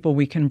many people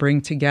we can bring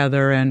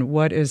together and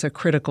what is a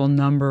critical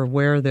number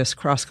where this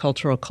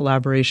cross-cultural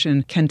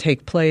collaboration can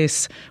take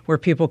place, where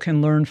people can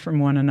learn from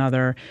one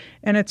another.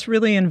 And it's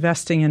really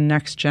investing in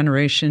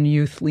next-generation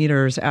youth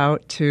leaders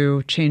out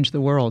to change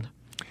the world.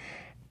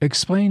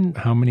 Explain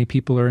how many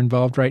people are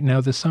involved right now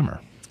this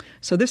summer.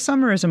 So this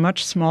summer is a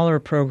much smaller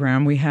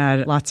program. We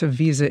had lots of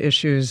visa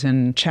issues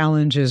and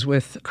challenges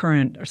with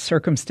current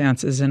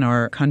circumstances in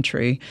our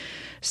country.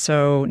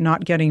 So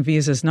not getting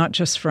visas, not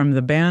just from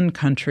the banned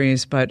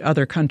countries, but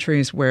other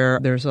countries where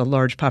there's a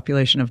large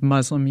population of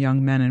Muslim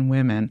young men and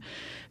women.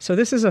 So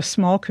this is a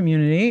small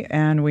community,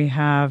 and we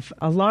have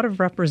a lot of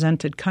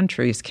represented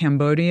countries: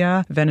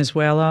 Cambodia,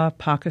 Venezuela,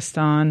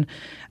 Pakistan.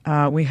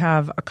 We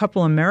have a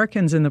couple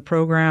Americans in the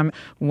program,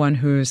 one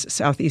who's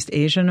Southeast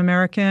Asian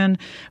American,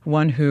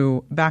 one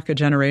who back a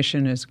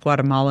generation is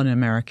Guatemalan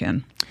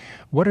American.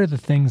 What are the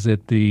things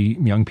that the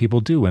young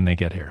people do when they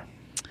get here?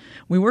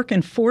 We work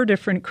in 4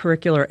 different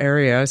curricular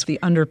areas. The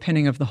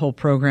underpinning of the whole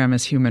program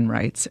is human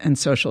rights and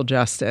social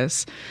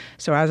justice.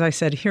 So as I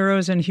said,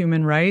 heroes in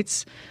human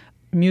rights,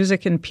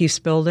 music and peace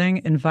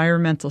building,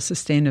 environmental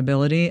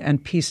sustainability,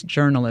 and peace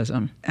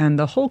journalism. And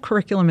the whole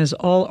curriculum is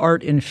all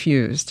art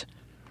infused.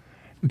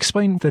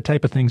 Explain the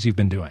type of things you've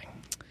been doing.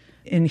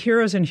 In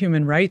Heroes in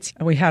Human Rights,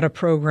 we had a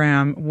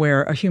program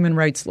where a human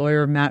rights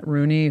lawyer, Matt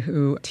Rooney,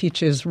 who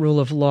teaches rule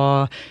of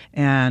law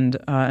and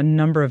a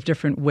number of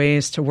different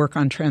ways to work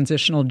on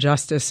transitional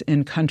justice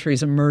in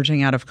countries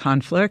emerging out of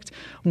conflict.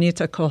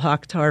 Nita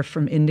Kolhatkar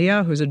from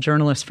India, who's a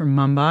journalist from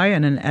Mumbai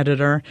and an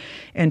editor,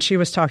 and she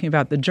was talking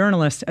about the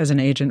journalist as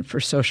an agent for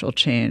social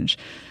change.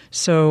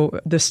 So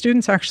the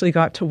students actually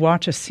got to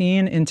watch a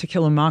scene in To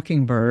Kill a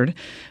Mockingbird,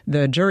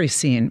 the jury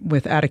scene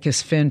with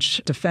Atticus Finch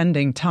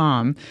defending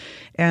Tom,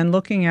 and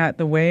looking at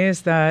the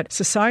ways that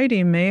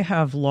society may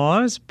have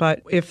laws,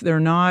 but if they're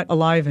not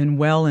alive and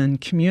well in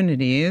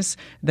communities,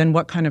 then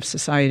what kind of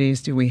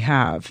societies do we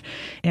have?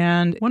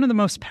 And one of the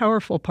most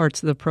powerful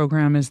parts of the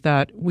program is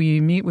that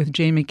we meet with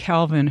Jamie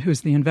Calvin,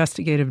 who's the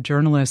investigative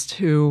journalist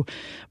who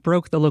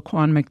broke the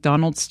Laquan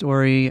McDonald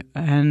story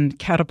and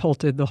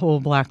catapulted the whole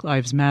Black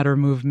Lives Matter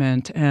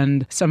movement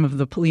and some of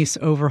the police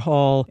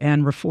overhaul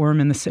and reform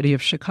in the city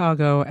of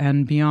Chicago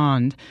and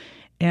beyond.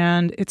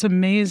 And it's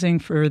amazing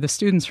for the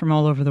students from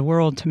all over the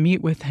world to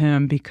meet with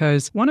him,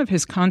 because one of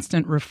his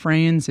constant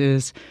refrains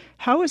is,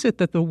 how is it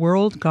that the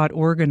world got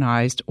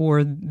organized,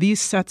 or these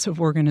sets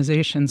of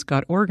organizations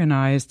got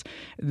organized,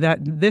 that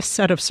this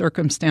set of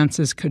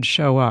circumstances could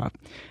show up?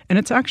 And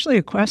it's actually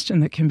a question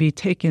that can be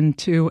taken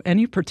to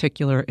any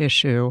particular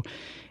issue.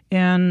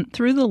 And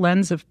through the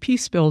lens of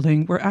peace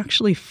building, we're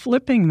actually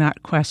flipping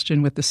that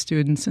question with the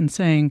students and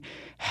saying,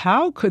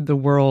 how could the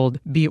world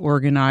be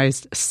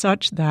organized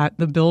such that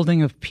the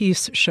building of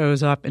peace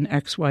shows up in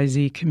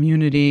XYZ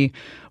community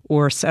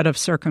or set of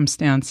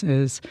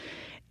circumstances?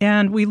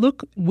 And we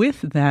look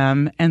with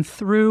them and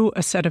through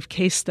a set of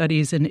case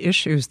studies and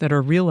issues that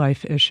are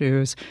real-life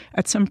issues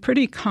at some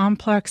pretty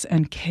complex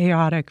and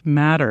chaotic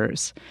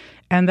matters.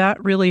 And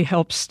that really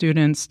helps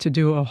students to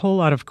do a whole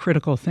lot of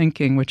critical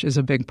thinking, which is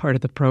a big part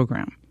of the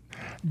program.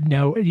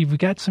 Now, you've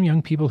got some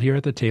young people here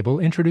at the table.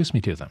 Introduce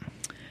me to them.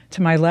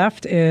 To my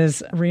left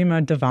is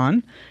Rima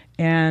Devan,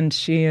 and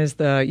she is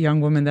the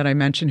young woman that I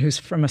mentioned who's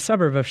from a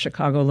suburb of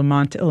Chicago,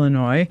 Lamont,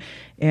 Illinois,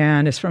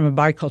 and is from a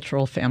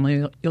bicultural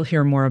family. You'll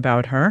hear more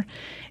about her.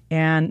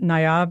 And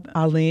Nayab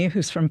Ali,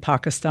 who's from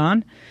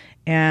Pakistan,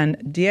 and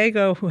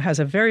Diego, who has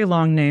a very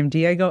long name,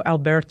 Diego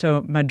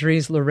Alberto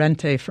Madriz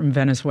Lorente from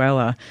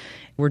Venezuela.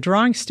 We're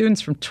drawing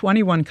students from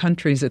 21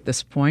 countries at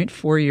this point,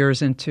 4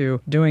 years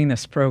into doing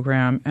this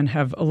program, and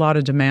have a lot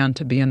of demand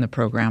to be in the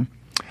program.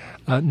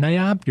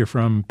 Nayab, you're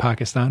from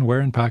Pakistan.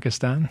 Where in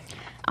Pakistan?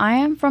 I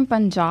am from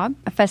Punjab,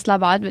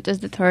 Faisalabad, which is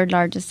the 3rd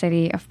largest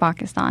city of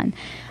Pakistan.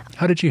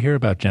 How did you hear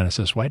about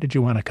Genesis? Why did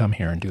you want to come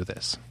here and do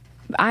this?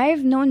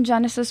 I've known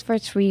Genesis for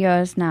 3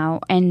 years now,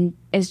 and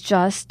it's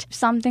just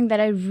something that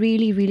I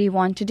really, really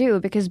want to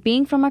do, because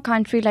being from a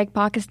country like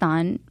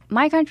Pakistan,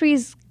 my country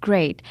is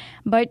great,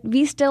 but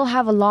we still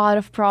have a lot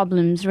of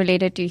problems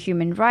related to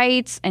human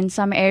rights. In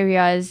some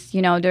areas,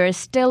 there is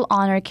still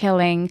honor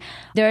killing.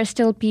 There are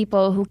still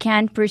people who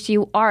can't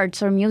pursue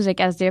arts or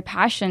music as their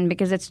passion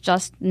because it's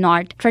just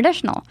not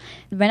traditional.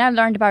 When I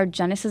learned about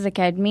Genesis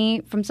Academy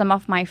from some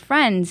of my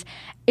friends,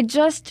 it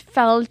just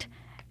felt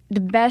the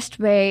best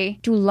way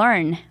to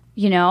learn,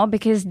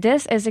 because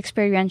this is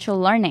experiential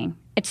learning.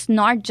 It's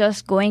not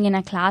just going in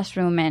a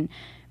classroom and,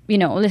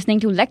 listening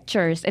to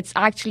lectures. It's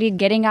actually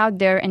getting out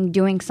there and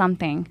doing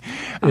something.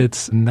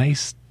 It's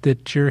nice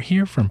that you're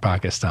here from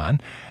Pakistan.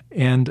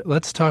 And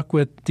let's talk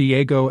with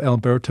Diego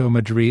Alberto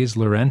Madriz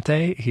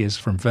Lorente. He is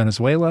from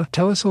Venezuela.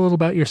 Tell us a little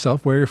about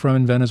yourself, where you're from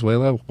in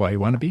Venezuela, why you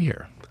want to be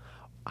here.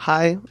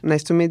 Hi,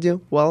 nice to meet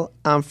you. Well,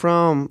 I'm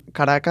from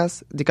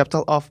Caracas, the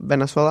capital of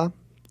Venezuela.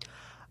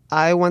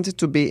 I wanted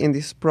to be in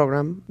this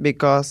program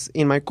because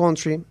in my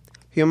country,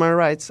 human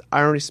rights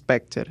aren't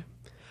respected.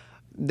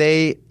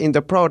 In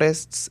the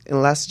protests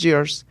in last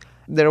years,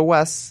 there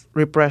was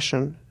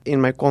repression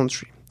in my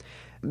country.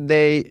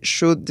 They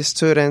shoot the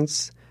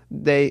students,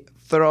 they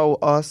throw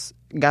us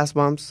gas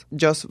bombs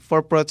just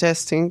for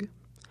protesting.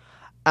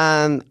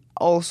 And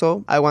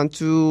also, I want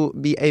to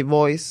be a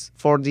voice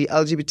for the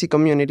LGBT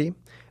community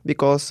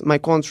because my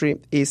country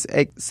is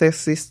a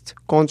sexist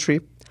country.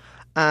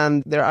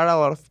 And there are a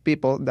lot of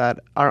people that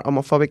are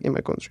homophobic in my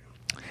country.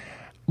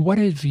 What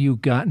have you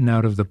gotten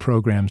out of the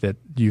program that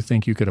you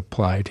think you could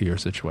apply to your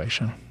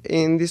situation?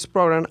 In this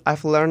program,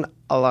 I've learned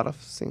a lot of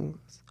things,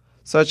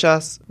 such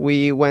as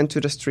we went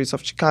to the streets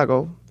of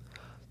Chicago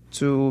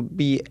to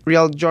be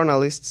real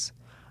journalists,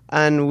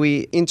 and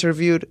we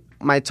interviewed.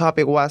 My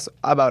topic was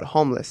about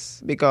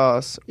homeless,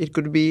 because it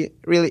could be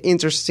really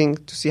interesting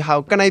to see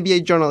how can I be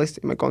a journalist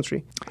in my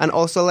country and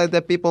also let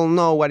the people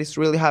know what is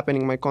really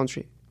happening in my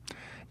country.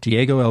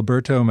 Diego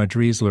Alberto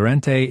Madriz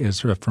Lorente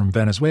is from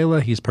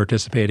Venezuela. He's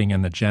participating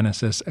in the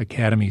Genesis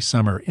Academy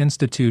Summer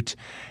Institute.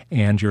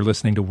 And you're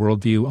listening to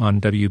Worldview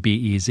on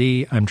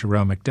WBEZ. I'm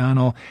Jerome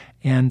McDonnell.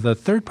 And the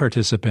third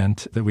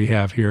participant that we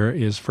have here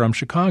is from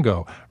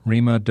Chicago.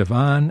 Rima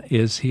Devan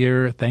is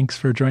here. Thanks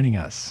for joining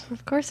us.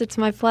 Of course, it's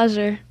my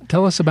pleasure.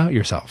 Tell us about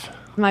yourself.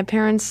 My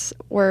parents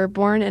were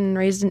born and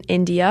raised in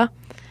India.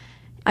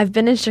 I've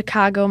been in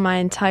Chicago my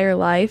entire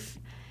life.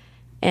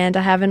 And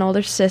I have an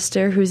older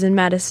sister who's in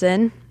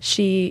medicine.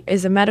 She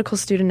is a medical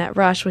student at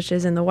Rush, which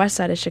is in the west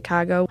side of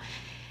Chicago.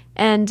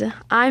 And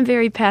I'm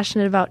very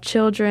passionate about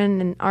children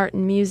and art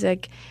and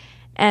music.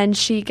 And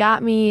she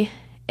got me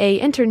an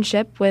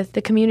internship with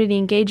the community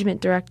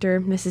engagement director,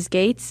 Mrs.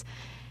 Gates.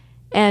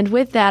 And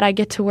with that, I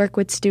get to work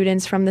with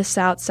students from the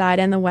south side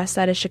and the west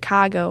side of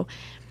Chicago.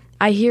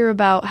 I hear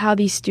about how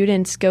these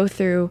students go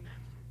through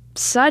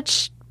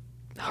such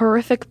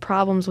horrific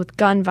problems with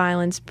gun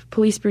violence,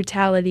 police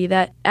brutality,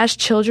 that as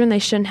children they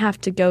shouldn't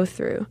have to go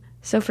through.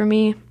 So for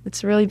me,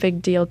 it's a really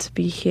big deal to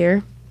be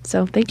here.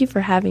 So thank you for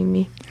having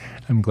me.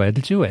 I'm glad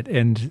to do it.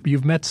 And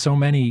you've met so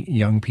many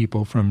young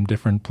people from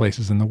different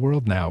places in the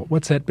world now.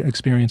 What's that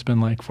experience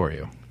been like for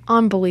you?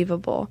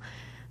 Unbelievable.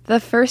 The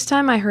first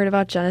time I heard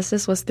about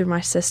Genesis was through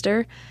my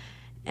sister.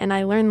 And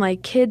I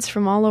learned kids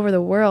from all over the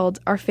world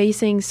are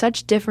facing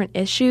such different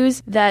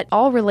issues that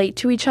all relate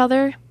to each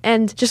other.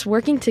 And just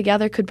working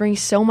together could bring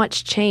so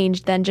much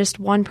change than just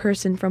one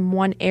person from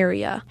one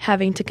area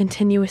having to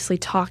continuously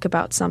talk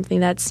about something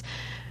that's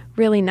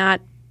really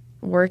not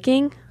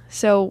working.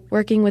 So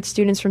working with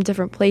students from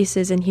different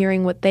places and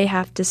hearing what they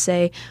have to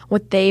say,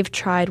 what they've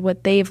tried,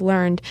 what they've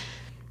learned,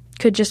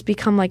 could just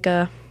become like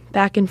a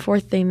back and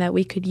forth thing that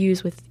we could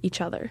use with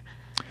each other.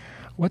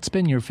 What's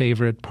been your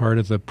favorite part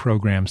of the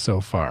program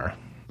so far?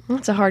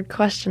 That's a hard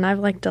question. I've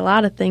liked a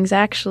lot of things,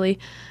 actually.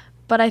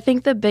 But I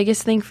think the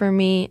biggest thing for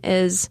me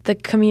is the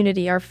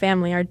community, our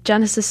family, our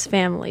Genesis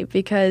family.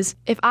 Because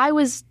if I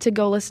was to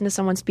go listen to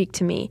someone speak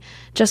to me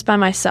just by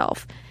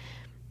myself,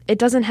 it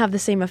doesn't have the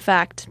same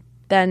effect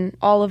than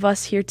all of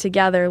us here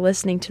together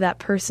listening to that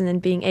person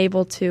and being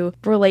able to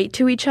relate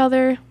to each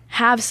other,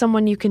 have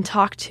someone you can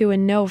talk to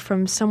and know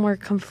from somewhere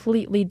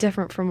completely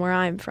different from where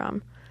I'm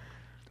from.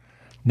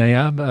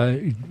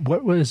 Nayab,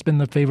 what has been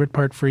the favorite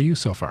part for you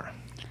so far?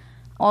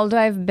 Although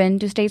I've been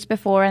to States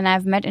before and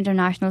I've met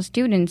international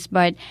students,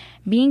 but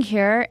being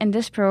here in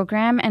this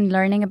program and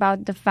learning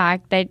about the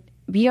fact that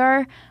we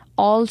are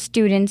all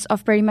students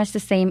of pretty much the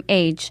same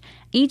age.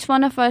 Each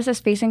one of us is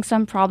facing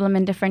some problem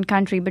in different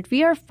country, but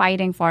we are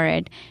fighting for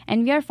it,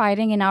 and we are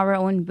fighting in our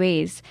own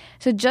ways.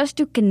 So just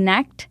to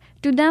connect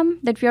to them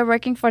that we are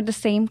working for the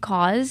same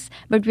cause,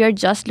 but we are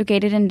just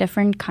located in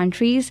different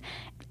countries,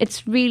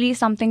 it's really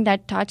something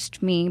that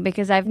touched me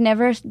because I've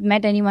never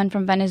met anyone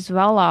from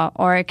Venezuela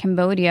or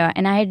Cambodia,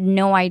 and I had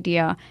no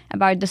idea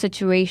about the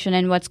situation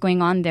and what's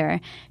going on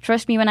there.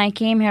 Trust me, when I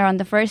came here on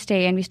the first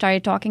day and we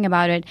started talking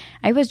about it,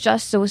 I was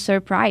just so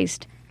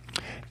surprised.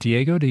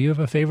 Diego, do you have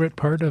a favorite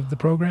part of the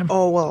program?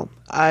 Oh, well,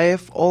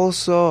 I've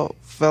also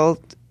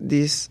felt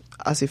this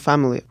as a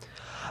family.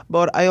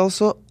 But I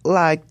also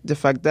liked the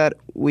fact that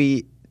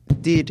we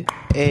did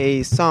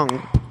a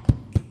song,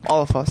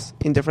 all of us,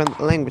 in different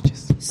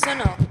languages.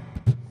 Sono.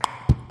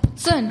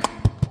 Sun.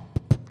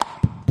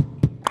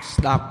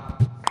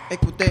 Stop.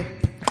 Écoutez.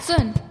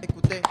 Sun.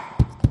 Écoutez.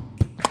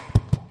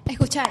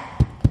 Escuchar.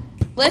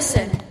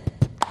 Listen.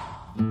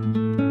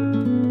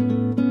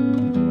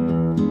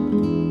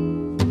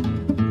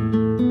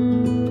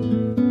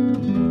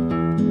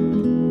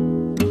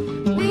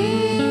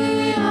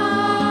 We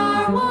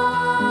are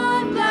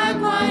one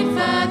black, white,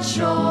 fat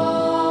shore.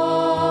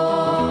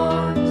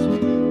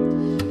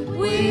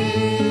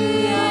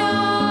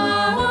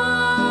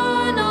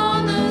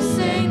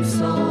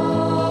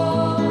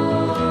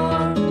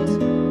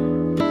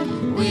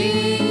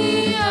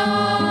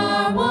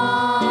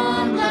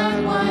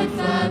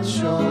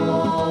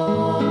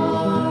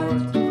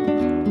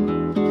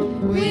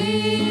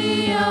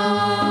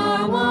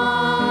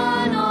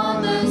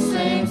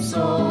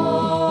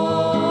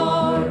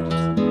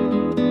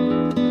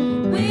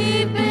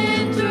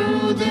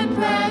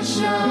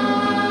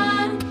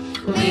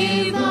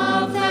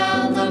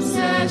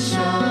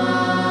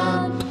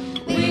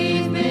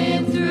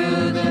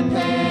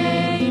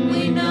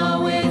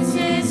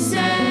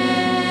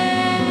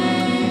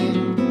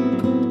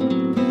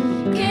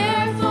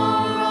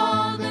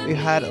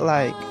 Had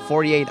like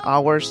 48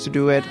 hours to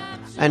do it,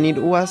 and it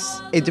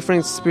was a different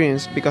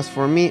experience because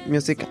for me,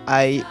 music,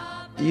 I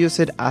use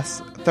it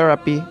as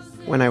therapy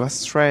when I was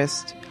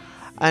stressed,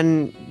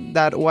 and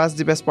that was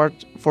the best part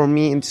for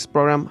me in this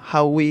program,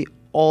 how we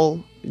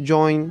all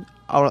join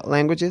our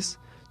languages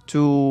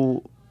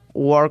to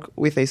work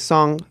with a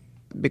song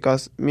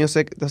because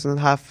music doesn't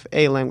have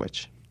a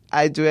language.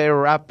 I do a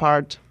rap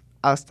part,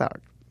 I'll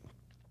start.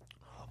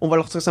 On va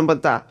leur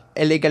s'inventer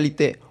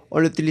l'égalité. On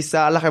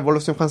l'utilisa à la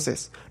Révolution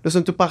française. Nous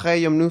sommes tous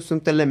pareils, nous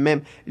sommes tous les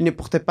mêmes. Il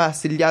n'importe pas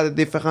s'il y a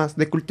des différences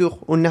de culture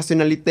ou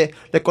nationalité,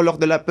 la couleur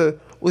de la peau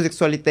ou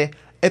sexualité.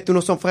 Et tous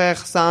nous sommes frères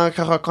sans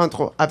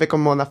rencontre avec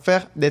mon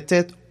affaire de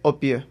tête aux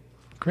pieds.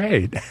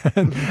 Great.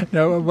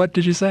 Now, what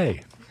did you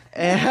say?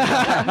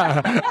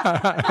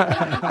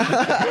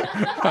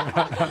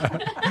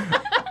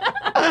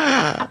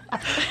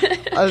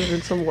 I'll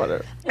drink some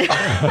water.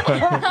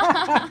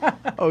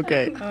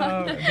 Okay.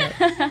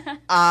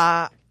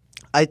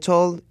 I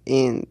told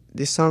in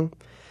this song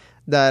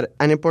that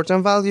an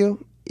important value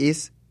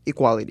is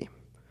equality.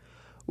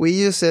 We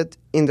use it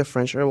in the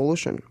French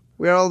Revolution.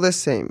 We are all the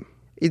same.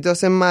 It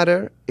doesn't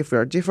matter if we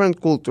are different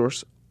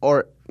cultures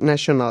or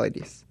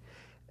nationalities,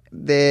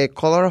 the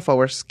color of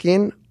our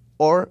skin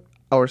or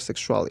our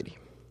sexuality.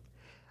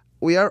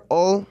 We are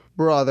all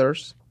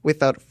brothers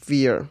without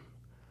fear.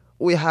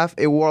 We have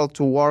a world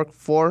to work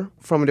for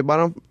from the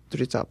bottom to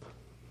the top.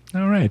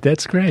 All right,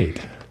 that's great.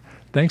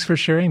 Thanks for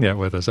sharing that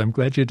with us. I'm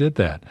glad you did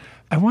that.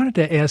 I wanted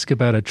to ask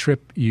about a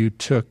trip you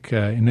took.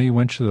 I know you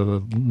went to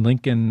the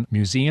Lincoln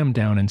Museum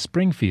down in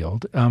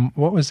Springfield.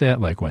 What was that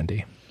like,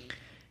 Wendy?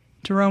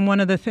 Jerome, one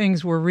of the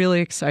things we're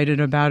really excited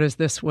about is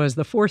this was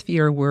the fourth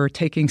year we're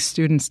taking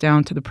students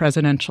down to the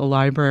Presidential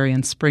Library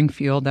in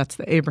Springfield. That's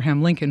the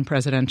Abraham Lincoln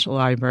Presidential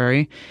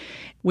Library.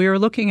 We are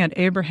looking at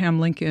Abraham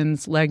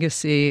Lincoln's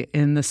legacy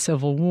in the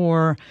Civil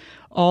War,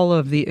 all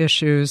of the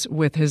issues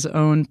with his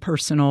own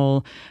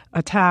personal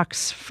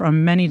attacks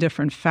from many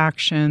different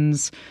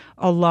factions,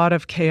 a lot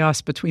of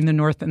chaos between the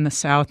North and the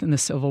South in the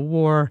Civil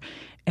War,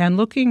 and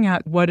looking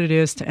at what it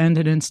is to end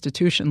an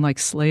institution like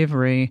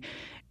slavery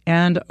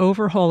and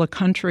overhaul a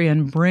country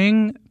and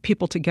bring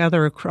people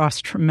together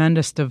across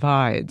tremendous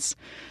divides.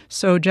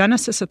 So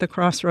Genesis at the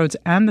Crossroads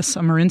and the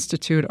Summer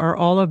Institute are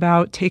all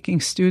about taking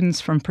students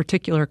from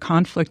particular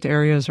conflict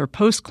areas or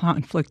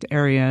post-conflict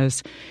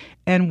areas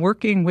and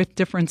working with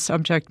different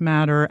subject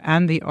matter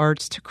and the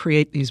arts to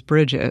create these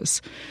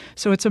bridges.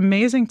 So it's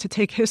amazing to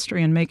take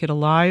history and make it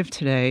alive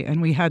today.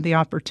 And we had the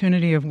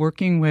opportunity of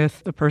working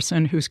with the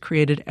person who's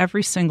created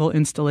every single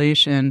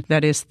installation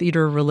that is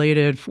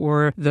theater-related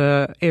for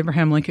the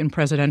Abraham Lincoln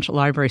Presidential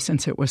Library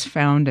since it was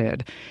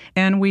founded.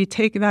 And we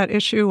take that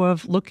issue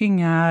of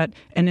looking at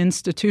an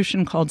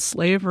institution called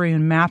slavery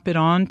and map it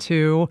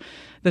onto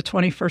the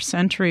 21st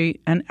century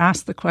and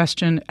ask the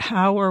question,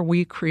 how are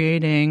we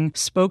creating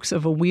spokes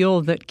of a wheel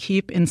that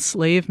keep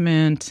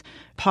enslavement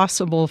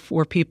possible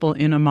for people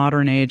in a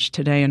modern age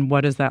today, and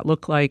what does that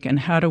look like, and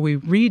how do we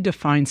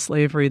redefine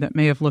slavery that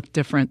may have looked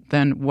different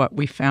than what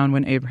we found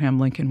when Abraham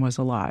Lincoln was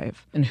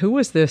alive? And who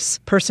was this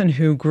person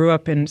who grew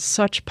up in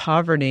such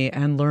poverty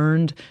and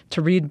learned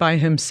to read by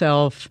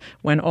himself,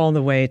 went all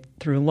the way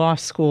through law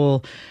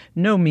school,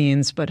 no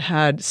means, but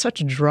had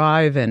such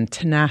drive and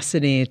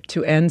tenacity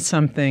to end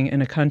something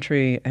in a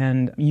country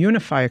and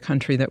unify a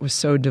country that was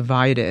so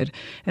divided?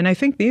 And I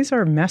think these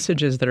are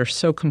messages that are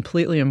so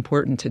completely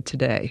important to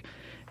today.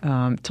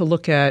 To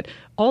look at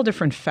all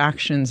different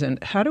factions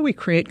and how do we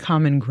create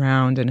common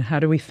ground and how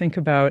do we think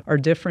about our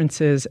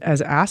differences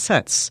as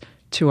assets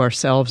to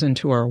ourselves and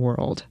to our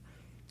world.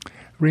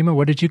 Rima,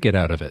 what did you get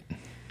out of it?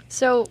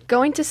 So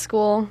going to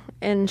school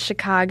in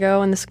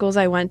Chicago and the schools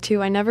I went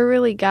to, I never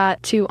really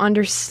got to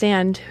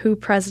understand who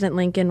President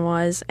Lincoln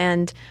was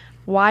and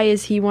why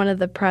is he one of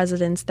the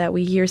presidents that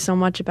we hear so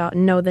much about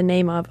and know the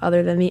name of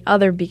other than the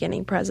other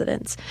beginning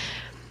presidents.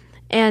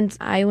 And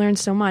I learned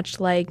so much,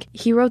 like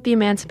he wrote the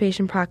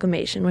Emancipation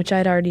Proclamation, which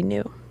I'd already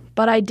knew,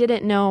 but I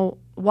didn't know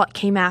what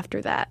came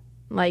after that,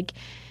 like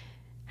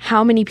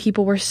how many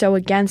people were so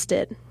against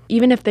it,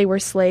 even if they were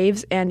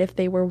slaves and if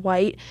they were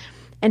white,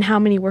 and how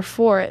many were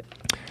for it.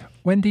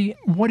 Wendy,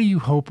 what do you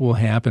hope will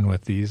happen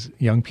with these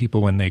young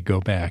people when they go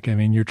back? I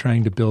mean, you're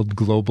trying to build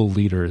global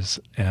leaders,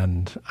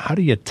 and how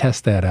do you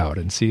test that out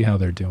and see how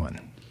they're doing?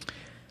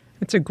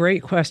 It's a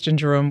great question,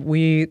 Jerome.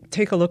 We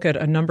take a look at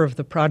a number of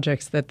the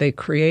projects that they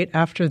create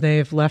after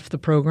they've left the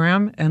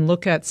program and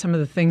look at some of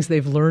the things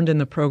they've learned in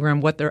the program,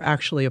 what they're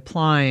actually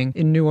applying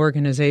in new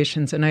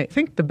organizations. And I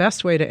think the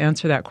best way to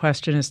answer that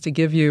question is to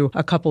give you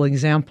a couple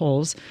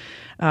examples.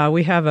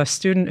 We have a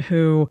student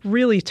who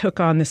really took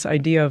on this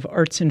idea of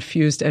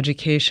arts-infused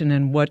education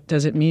and what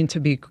does it mean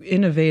to be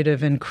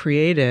innovative and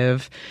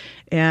creative,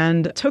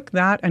 and took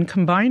that and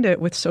combined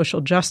it with social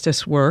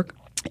justice work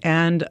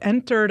and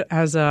entered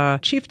as a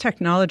chief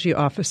technology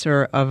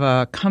officer of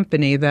a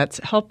company that's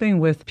helping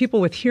with people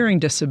with hearing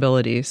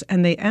disabilities.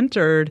 And they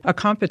entered a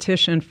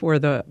competition for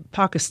the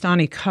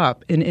Pakistani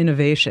Cup in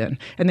innovation,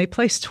 and they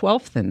placed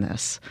 12th in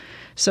this.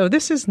 So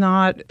this is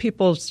not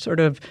people sort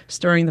of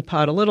stirring the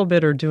pot a little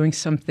bit or doing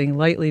something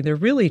lightly. They're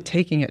really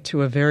taking it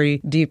to a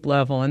very deep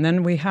level. And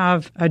then we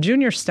have a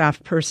junior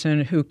staff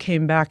person who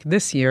came back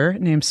this year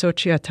named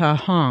Sochiata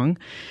Hong.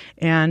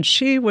 And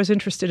she was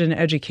interested in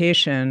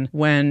education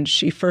when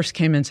she first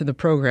came into the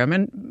program.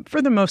 And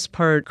for the most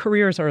part,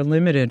 careers are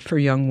limited for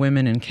young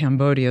women in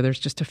Cambodia. There's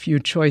just a few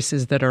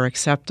choices that are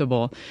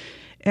acceptable.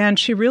 And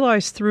she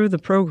realized through the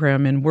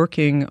program in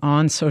working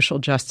on social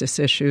justice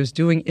issues,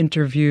 doing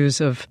interviews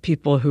of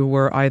people who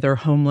were either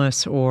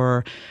homeless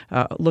or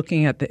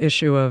looking at the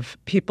issue of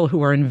people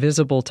who are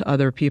invisible to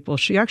other people,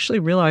 she actually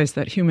realized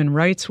that human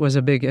rights was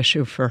a big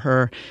issue for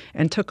her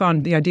and took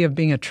on the idea of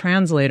being a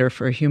translator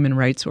for a human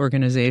rights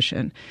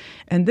organization.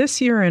 And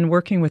this year, in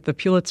working with the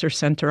Pulitzer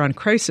Center on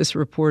Crisis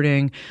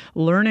Reporting,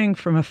 learning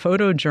from a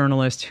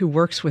photojournalist who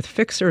works with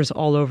fixers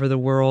all over the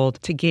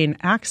world to gain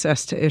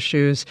access to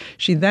issues,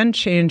 she then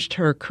changed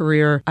her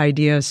career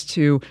ideas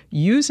to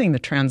using the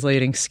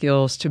translating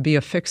skills to be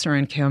a fixer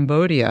in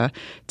Cambodia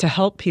to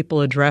help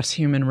people address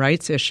human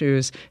rights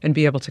issues and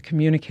be able to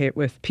communicate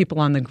with people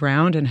on the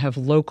ground and have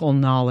local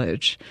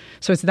knowledge.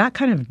 So it's that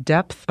kind of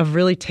depth of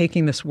really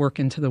taking this work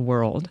into the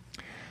world.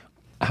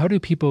 How do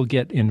people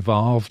get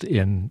involved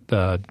in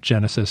the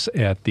Genesis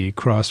at the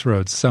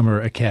Crossroads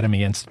Summer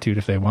Academy Institute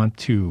if they want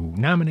to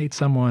nominate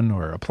someone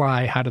or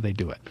apply? How do they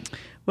do it?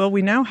 Well,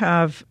 we now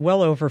have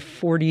well over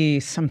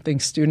 40-something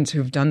students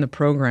who've done the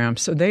program,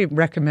 so they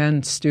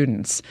recommend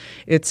students.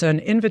 It's an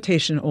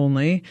invitation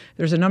only.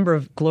 There's a number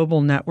of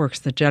global networks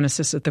that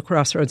Genesis at the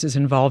Crossroads is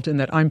involved in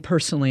that I'm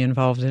personally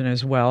involved in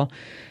as well.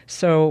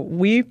 So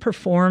we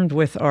performed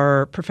with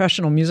our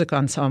professional music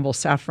ensemble,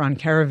 Saffron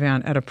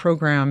Caravan, at a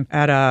program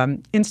at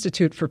an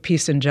Institute for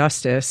Peace and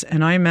Justice,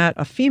 and I met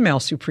a female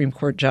Supreme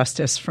Court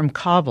justice from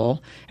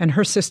Kabul, and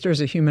her sister is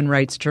a human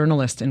rights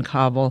journalist in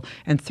Kabul,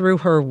 and through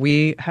her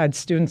we had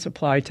students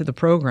apply to the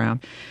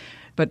program.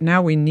 But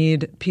now we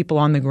need people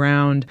on the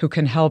ground who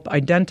can help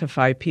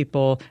identify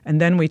people, and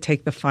then we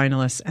take the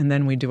finalists, and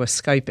then we do a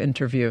Skype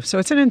interview. So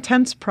it's an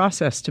intense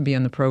process to be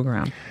in the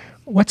program.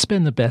 What's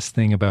been the best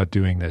thing about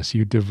doing this?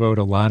 You devote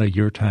a lot of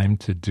your time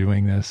to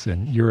doing this,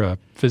 and you're a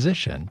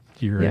physician,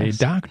 you're a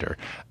doctor,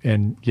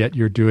 and yet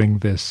you're doing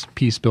this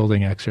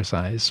peace-building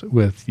exercise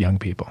with young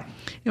people.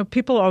 You know,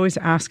 people always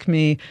ask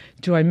me,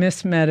 do I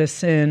miss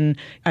medicine?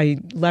 I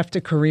left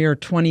a career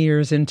 20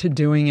 years into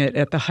doing it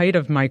at the height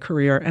of my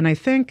career, and I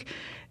think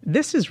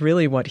this is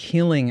really what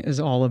healing is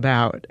all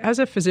about. As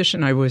a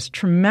physician, I was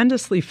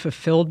tremendously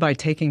fulfilled by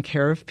taking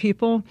care of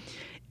people.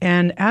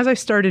 And as I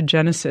started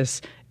Genesis,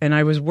 and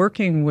I was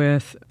working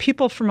with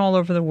people from all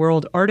over the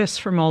world, artists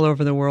from all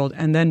over the world,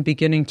 and then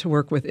beginning to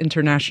work with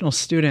international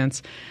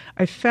students,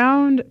 I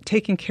found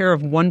taking care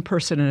of one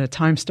person at a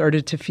time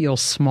started to feel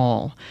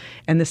small.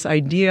 And this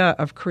idea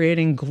of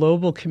creating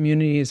global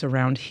communities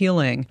around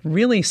healing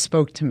really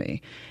spoke to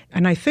me.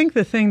 And I think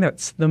the thing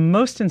that's the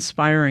most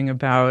inspiring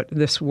about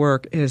this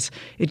work is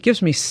it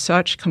gives me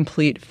such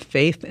complete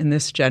faith in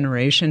this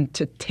generation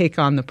to take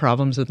on the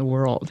problems of the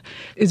world.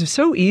 It's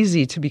so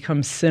easy to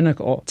become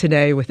cynical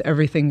today with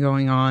everything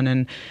going on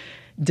and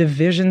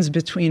divisions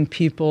between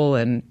people,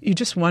 and you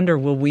just wonder,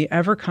 will we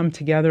ever come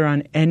together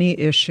on any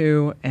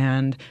issue?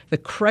 And the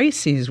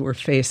crises we're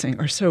facing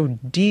are so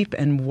deep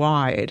and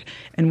wide.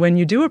 And when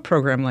you do a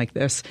program like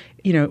this,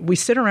 you know, we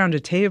sit around a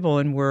table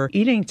and we're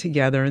eating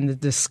together and the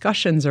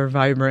discussions are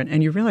vibrant,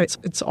 and you realize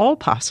it's all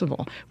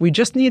possible. We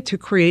just need to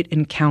create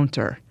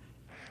encounter.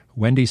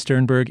 Wendy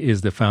Sternberg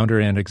is the founder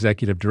and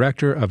executive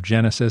director of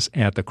Genesis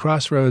at the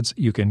Crossroads.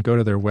 You can go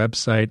to their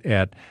website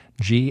at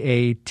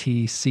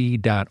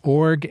gatc.org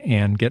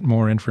and get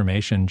more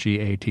information,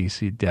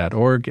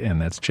 gatc.org,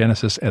 and that's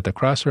Genesis at the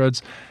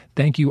Crossroads.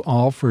 Thank you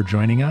all for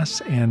joining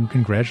us, and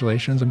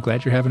congratulations. I'm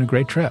glad you're having a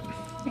great trip.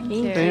 Thank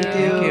you. Thank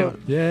you.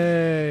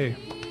 Yay.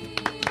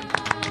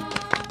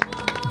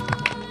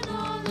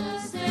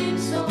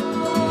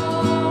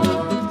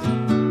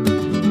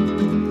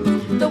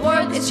 The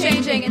world is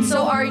changing, and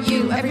so are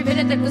you. Every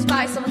minute that goes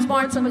by, someone's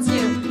born, someone's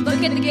new.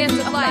 Look at the gifts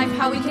of life,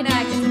 how we can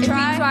act. If we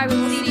try, we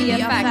will see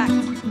the effect.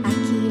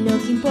 Aquí lo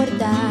que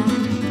importa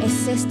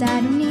es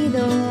estar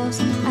unidos.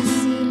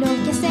 Así lo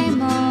que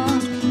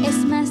hacemos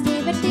es más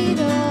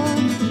divertido.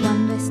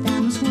 Cuando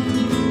estamos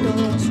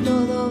juntos,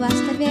 todo va a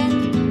estar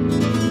bien.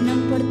 No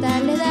importa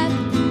la edad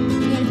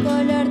ni el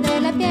color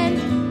de la piel.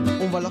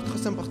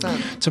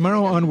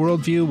 Tomorrow on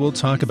Worldview, we'll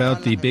talk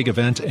about the big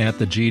event at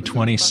the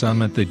G20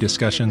 summit, the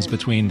discussions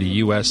between the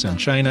U.S. and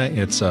China.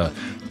 It's a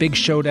big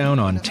showdown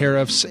on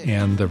tariffs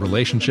and the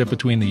relationship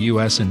between the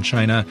U.S. and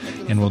China,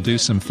 and we'll do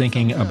some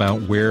thinking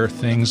about where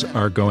things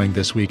are going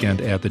this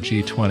weekend at the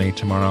G20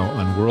 tomorrow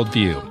on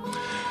Worldview.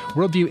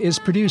 Worldview is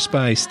produced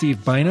by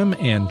Steve Bynum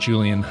and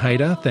Julian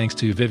Haida. Thanks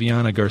to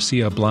Viviana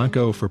Garcia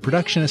Blanco for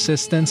production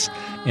assistance,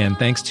 and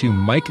thanks to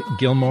Mike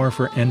Gilmore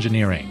for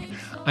engineering.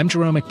 I'm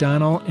Jerome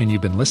McDonnell, and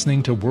you've been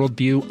listening to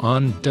Worldview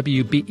on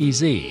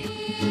WBEZ.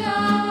 We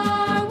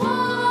are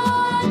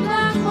one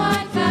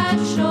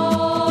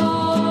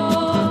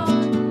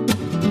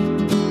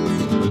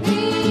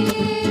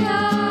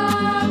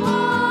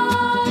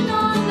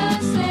on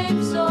the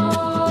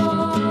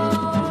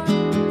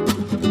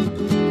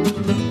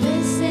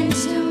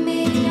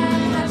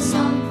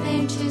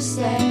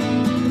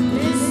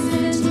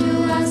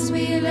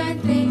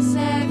different things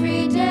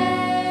every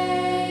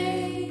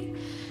day.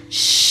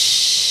 Shh.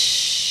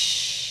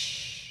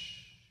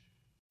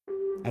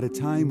 At a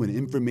time when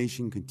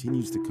information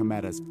continues to come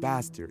at us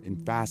faster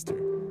and faster,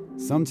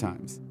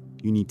 sometimes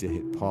you need to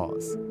hit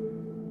pause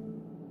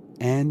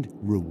and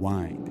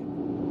rewind.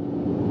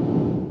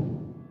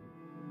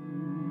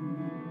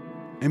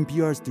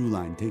 NPR's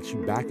Throughline takes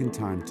you back in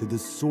time to the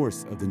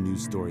source of the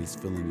news stories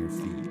filling your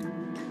feed.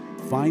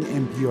 Find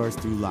NPR's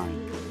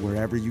Throughline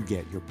wherever you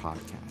get your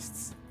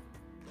podcasts.